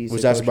 Yeah, he's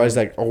was the asked coach about. He's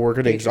of- like, "Oh, we're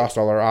going to exhaust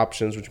all our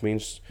options, which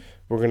means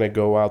we're going to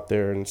go out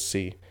there and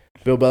see."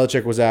 Bill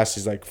Belichick was asked.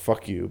 He's like,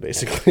 "Fuck you,"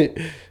 basically.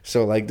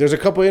 So like, there's a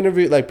couple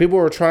interviews. Like people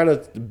were trying to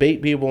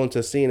bait people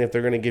into seeing if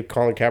they're going to give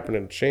Colin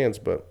Kaepernick a chance,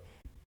 but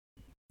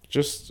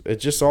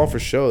it's just all for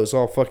show. It's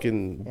all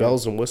fucking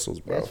bells and whistles,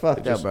 bro. It's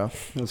fucked It just- up,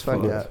 bro. It's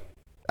fucked up.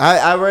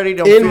 I already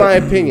don't. In feel- my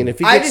opinion, if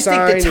he I gets just think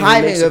signed the and he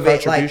timing makes a of it,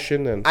 like,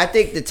 contribution, then I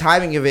think the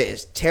timing of it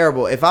is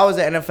terrible. If I was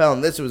the NFL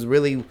and this was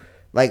really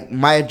like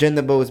my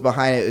agenda was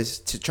behind it is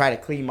to try to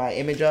clean my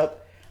image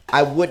up,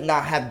 I would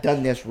not have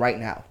done this right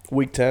now.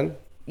 week 10.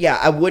 Yeah,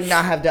 I would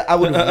not have done.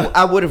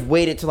 I would have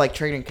waited to like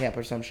training camp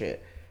or some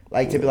shit,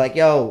 like to be like,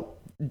 yo,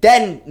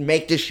 then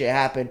make this shit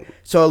happen.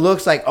 So it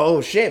looks like,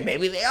 oh shit,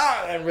 maybe they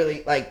are and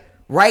really like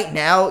right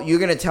now. You're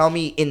gonna tell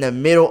me in the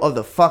middle of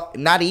the fuck,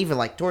 not even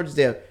like towards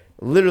the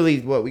literally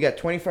what we got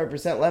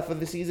 25% left of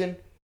the season,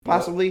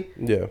 possibly.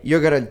 Yeah.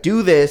 You're gonna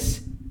do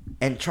this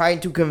and trying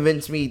to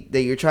convince me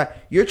that you're trying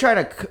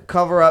to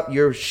cover up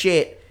your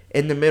shit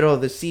in the middle of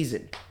the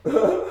season.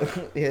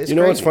 Yeah, You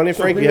know what's funny,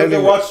 So Frank? You people haven't can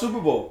even, watch Super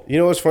Bowl. you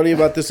know what's funny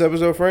about this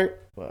episode, Frank?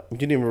 What? You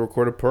didn't even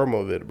record a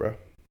promo vid, bro.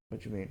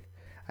 What you mean?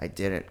 I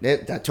didn't.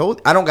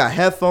 I don't got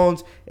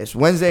headphones. It's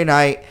Wednesday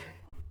night.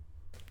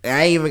 And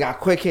I ain't even got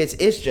quick hits.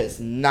 It's just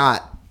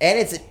not. And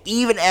it's an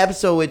even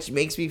episode, which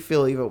makes me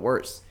feel even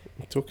worse.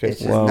 It's okay. It's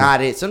just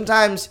not it.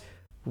 Sometimes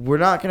we're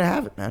not going to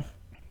have it, man.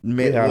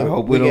 I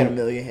hope we we get don't. a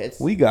million hits.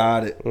 We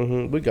got it.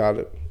 We got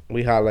it.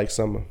 We hot like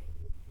summer.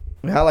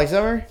 How like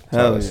summer?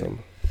 Hell Like yeah.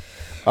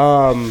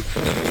 summer.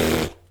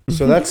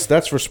 So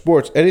that's for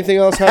sports. Anything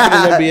else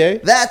happening in the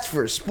NBA? That's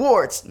for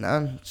sports.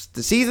 No,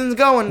 the season's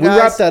going, We guys.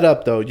 wrapped that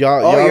up though.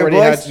 Y'all Oh, your already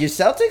boys, had your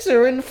Celtics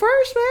are in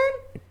first,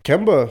 man.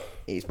 Kemba.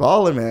 He's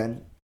balling,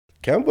 man.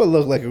 Kemba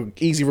looked like an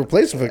easy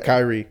replacement for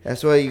Kyrie.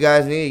 That's what you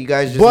guys need. You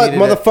guys just But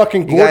needed motherfucking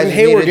you guys Gordon just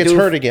Hayward needed gets dude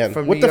hurt again.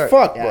 from What New the York.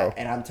 fuck, Yeah, bro?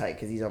 and I'm tight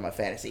because he's on my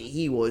fantasy.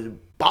 He was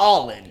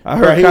balling. I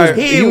Bro, heard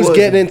he was Kyrie.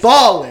 getting in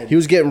balling. He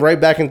was getting right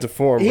back into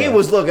form. He bro.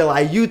 was looking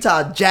like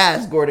Utah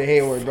Jazz Gordon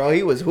Hayward, bro.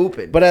 He was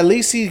hooping. But at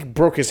least he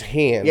broke his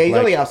hand. yeah, he's like,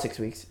 only out 6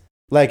 weeks.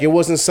 like it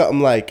wasn't something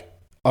like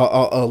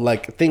a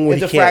like thing where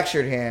It's he a can't.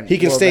 fractured hand. He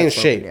can Well, stay in that's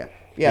broken, shape.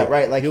 Yeah,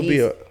 right. Like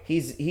He'll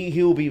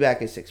he'll be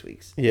back in 6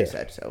 weeks. Yeah. He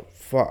said so.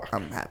 Fuck.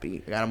 I'm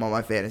happy. I got him on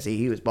my fantasy.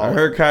 He was I balling.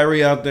 heard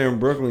Kyrie out there in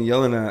Brooklyn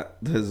yelling at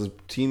his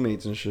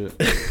teammates and shit.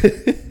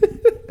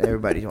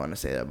 Everybody's want to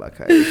say that about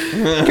Kyrie.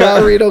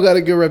 Kyrie don't got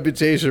a good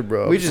reputation,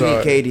 bro. We I'm just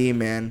sorry. need KD,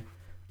 man.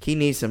 He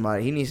needs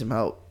somebody. He needs some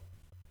help.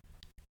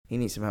 He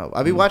needs some help.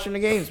 I'll be watching the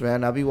games,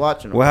 man. I'll be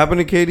watching them. What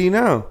happened to KD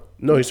now?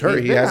 No, he's hurt.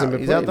 He been hasn't out. been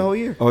He's playing. out the whole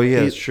year. Oh yeah,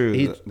 He- it's true.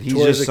 he He's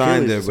tore his just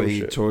signed Achilles there, or but some he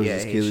shit. tore Yeah,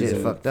 his he Achilles shit in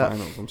the fucked up.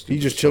 finals. Some He's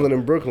stupid just shit. chilling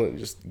in Brooklyn,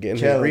 just getting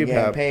his Chilling, getting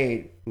rehab.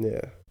 paid.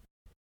 Yeah,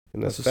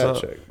 and that's a That's fat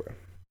what's check, bro.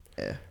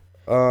 Yeah.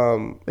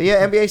 Um, But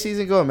yeah, NBA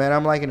season going, man.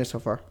 I'm liking it so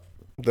far.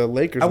 the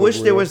Lakers. I look wish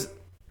there real. was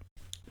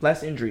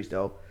less injuries,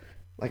 though.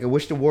 Like, I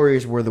wish the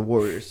Warriors were the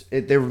Warriors.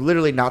 They're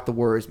literally not the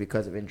Warriors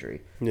because of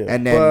injury. Yeah,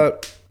 And then,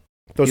 but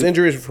those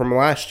injuries were from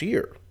last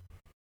year.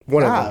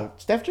 One of them.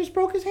 Steph just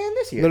broke his hand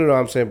this year. No,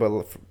 I'm saying, but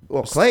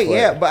Well, Clay,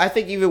 yeah, but I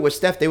think even with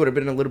Steph, they would have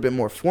been a little bit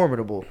more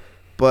formidable.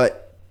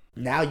 But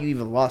now you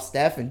even lost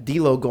Steph and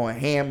D'Lo going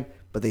ham,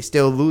 but they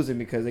still losing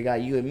because they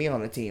got you and me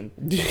on the team.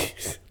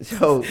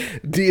 So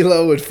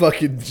D'Lo and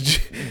fucking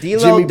D'Lo,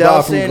 Jimmy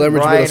Bob from Delson, Glenridge Brian,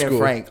 Middle and School.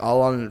 Frank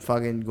all on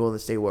fucking Golden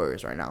State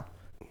Warriors right now.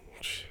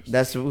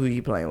 That's who he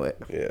playing with.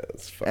 Yeah,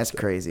 it's fucked That's up.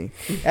 crazy.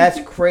 That's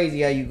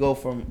crazy how you go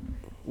from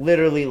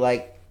literally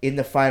like in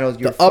the finals,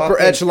 The upper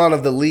echelon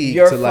of the league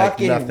your to like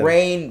fucking nothing.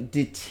 reign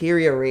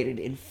deteriorated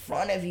in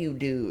front of you,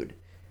 dude.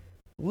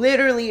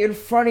 Literally in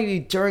front of you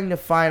during the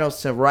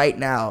finals to right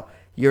now,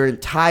 your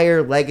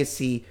entire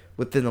legacy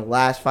within the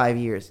last 5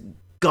 years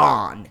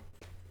gone.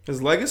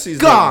 His legacy's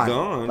Gone. not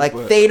gone. Like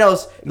but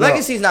Thanos, No.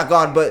 legacy's not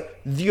gone, but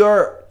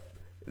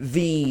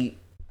the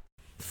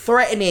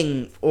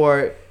threatening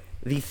or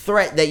the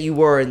threat that you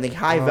were and the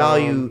high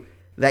value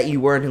that you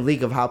were in the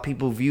league of how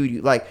people viewed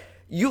you. Like,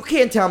 you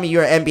can't tell me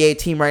you're an NBA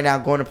team right now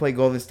going to play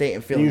Golden State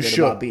and feeling You good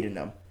should. about beating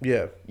them.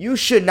 Yeah, You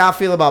should not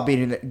feel good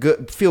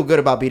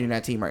about beating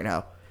that team right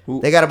now.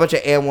 Who- They got a bunch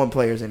of and1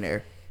 players in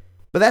there.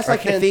 But that's I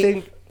like the can't theme.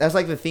 think- That's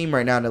like the theme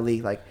right now in the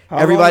league. Like, how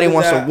everybody long did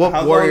wants that- to whoop how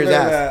long Warriors did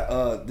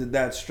ass. Did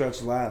that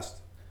stretch last?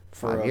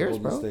 For 5 years,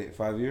 Golden bro. State?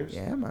 5 years?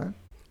 Yeah, man.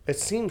 it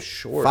seems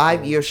short. 5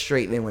 man. years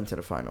straight they went to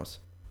the finals.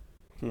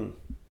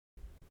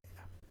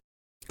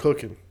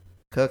 cooking.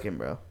 Cooking,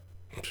 bro.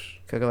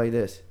 Cooking like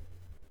this.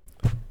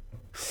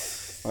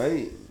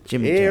 Hey,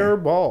 Jimmy Air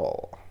Jam.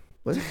 ball,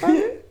 Was it 5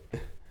 years?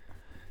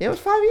 Yeah, it was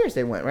 5 years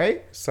they went,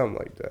 right? something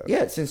like that.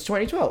 Yeah, since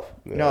 2012.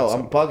 Yeah, No, I'm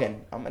something. bugging.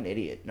 I'm an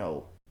idiot.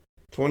 No,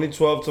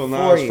 2012 till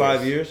now 4 is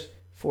 5 years.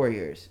 4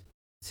 years.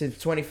 Since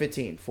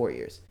 2015, 4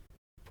 years.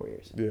 4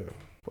 years. Yeah.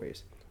 4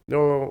 years.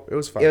 No, it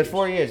was 5. It was years.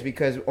 4 years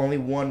because only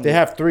one. They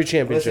have 3 Listen,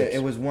 championships.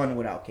 it was one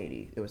without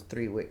KD. It was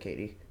 3 with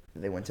KD.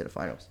 They went to the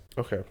finals.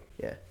 Okay.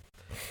 Yeah.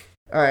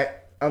 All right,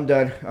 I'm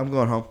done. I'm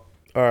going home.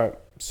 All right.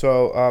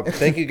 So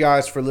thank you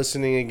guys for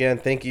listening again.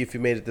 Thank you if you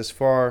made it this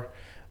far.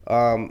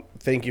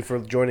 Thank you for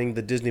joining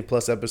the Disney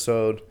Plus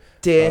episode.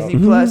 Disney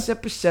Plus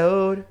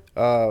episode.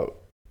 What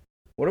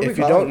What are we if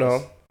you calling don't know,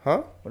 this?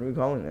 huh? What are we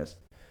calling this?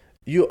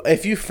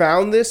 If you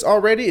found this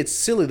already, it's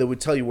silly that we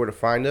tell you where to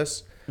find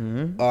us.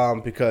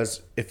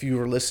 Because if you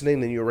were listening,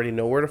 then you already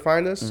know where to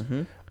find us.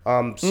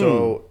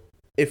 So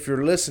if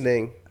you're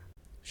listening,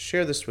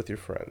 share this with your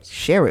friends.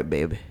 Share it,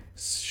 baby.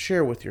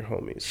 Share with your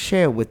homies.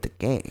 Share it with the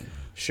gang.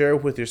 Share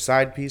it with your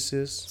side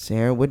pieces.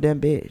 Share it with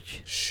them bitch.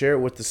 Share it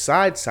with the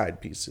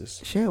side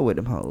pieces. Share it with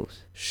them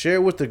hoes. Share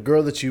it with the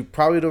girl that you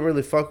probably don't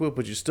really fuck with,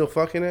 but you still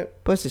fucking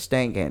it. Pussy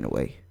stank getting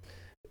away.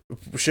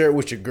 Share it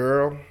with your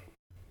girl.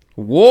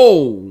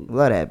 Whoa.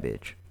 Love that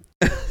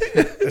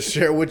bitch.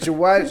 Share it with your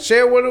wife.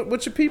 Share it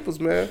with your peoples,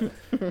 man.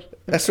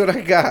 That's what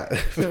I got.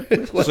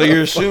 So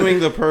you're assuming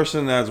the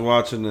person that's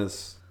watching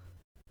this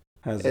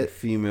has a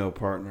female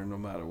partner no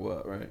matter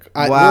what, right?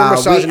 Wow. we're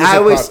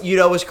misogynistic You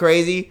know what's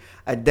crazy?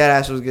 A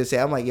deadass was gonna say,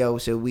 I'm like, yo,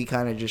 so we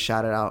kind of just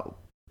shouted out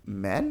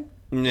men?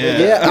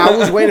 Yeah, I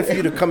was waiting for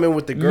you to come in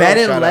with the girl. Men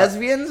and shout out.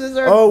 lesbians is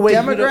our Oh wait,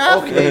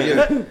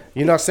 demographic?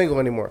 you're not single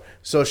anymore.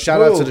 So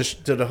shout out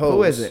to the hoes.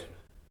 Who is it?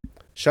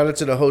 Shout out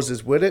to the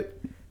hoses with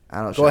it.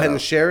 I don't Go ahead and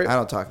share it. I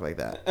don't talk like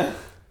that.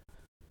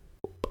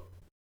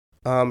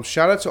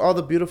 Shout out to all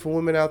the beautiful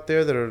women out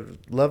there that are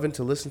loving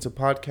to listen to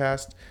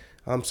podcasts.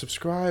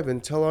 subscribe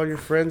and tell all your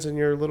friends and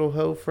your little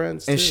hoe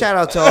friends. And too. shout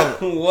out to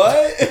all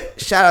What?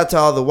 shout out to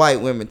all the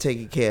white women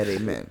taking care of their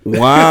men.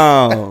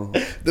 Wow.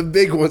 the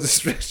big ones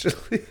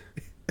especially.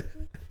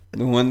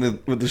 The one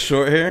with the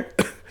short hair?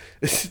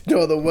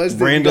 No, the ones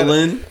that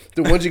Brandolin?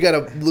 the ones you gotta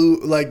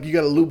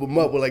lube them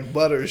up with like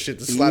butter and shit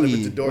to slide them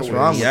into doorways. what's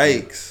wrong with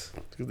Yikes.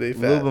 They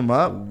fat. Lube them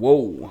up.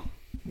 Whoa.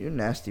 You're a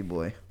nasty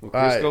boy. Well,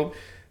 All right. Crisco?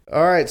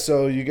 All right,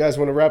 so you guys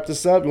want to wrap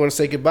this up? You want to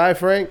say goodbye,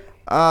 Frank?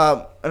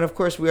 And of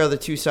course, we are the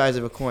Two Sides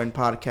of a Coin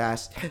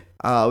podcast.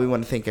 We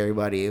want to thank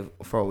everybody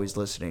for always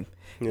listening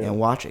and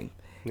watching.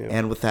 Yeah.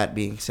 And with that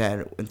being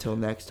said, until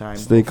next time,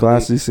 Stay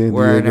classy, San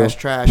we're Diego. as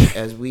trash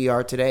as we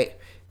are today.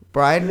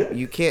 Brian,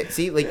 you can't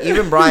see, like,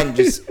 even Brian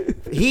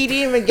he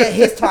didn't even get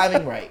his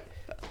timing right.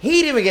 He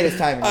didn't even get his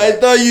timing I right.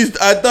 thought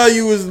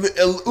you was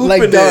ooping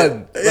Like it.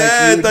 done.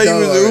 Yeah, I thought you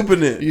was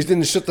ooping it. You just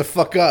didn't shut the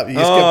fuck up. You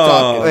just Oh. kept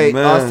talking. Wait,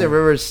 man. Austin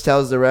Rivers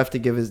tells the ref to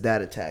give his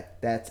dad a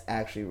tech. That's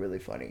actually really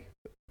funny.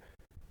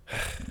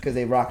 Because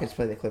the Rockets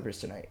play the Clippers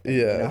tonight. Yeah.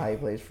 You know how he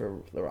plays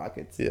for the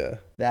Rockets? Yeah,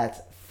 That's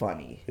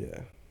funny.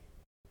 yeah.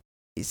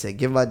 He said,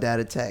 give my dad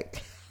a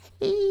tech.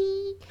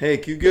 Hey,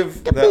 can you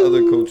give that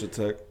other coach a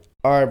tech?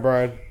 All right,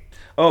 Brian.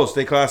 Oh,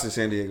 stay classy,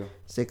 San Diego.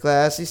 Stay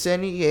classy,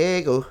 San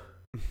Diego.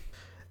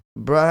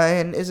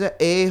 Brian is an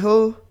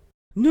a-hole.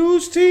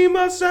 News team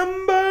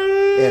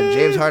assemble. Yeah,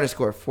 James Harden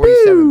scored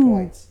 47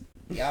 points.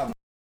 Yeah.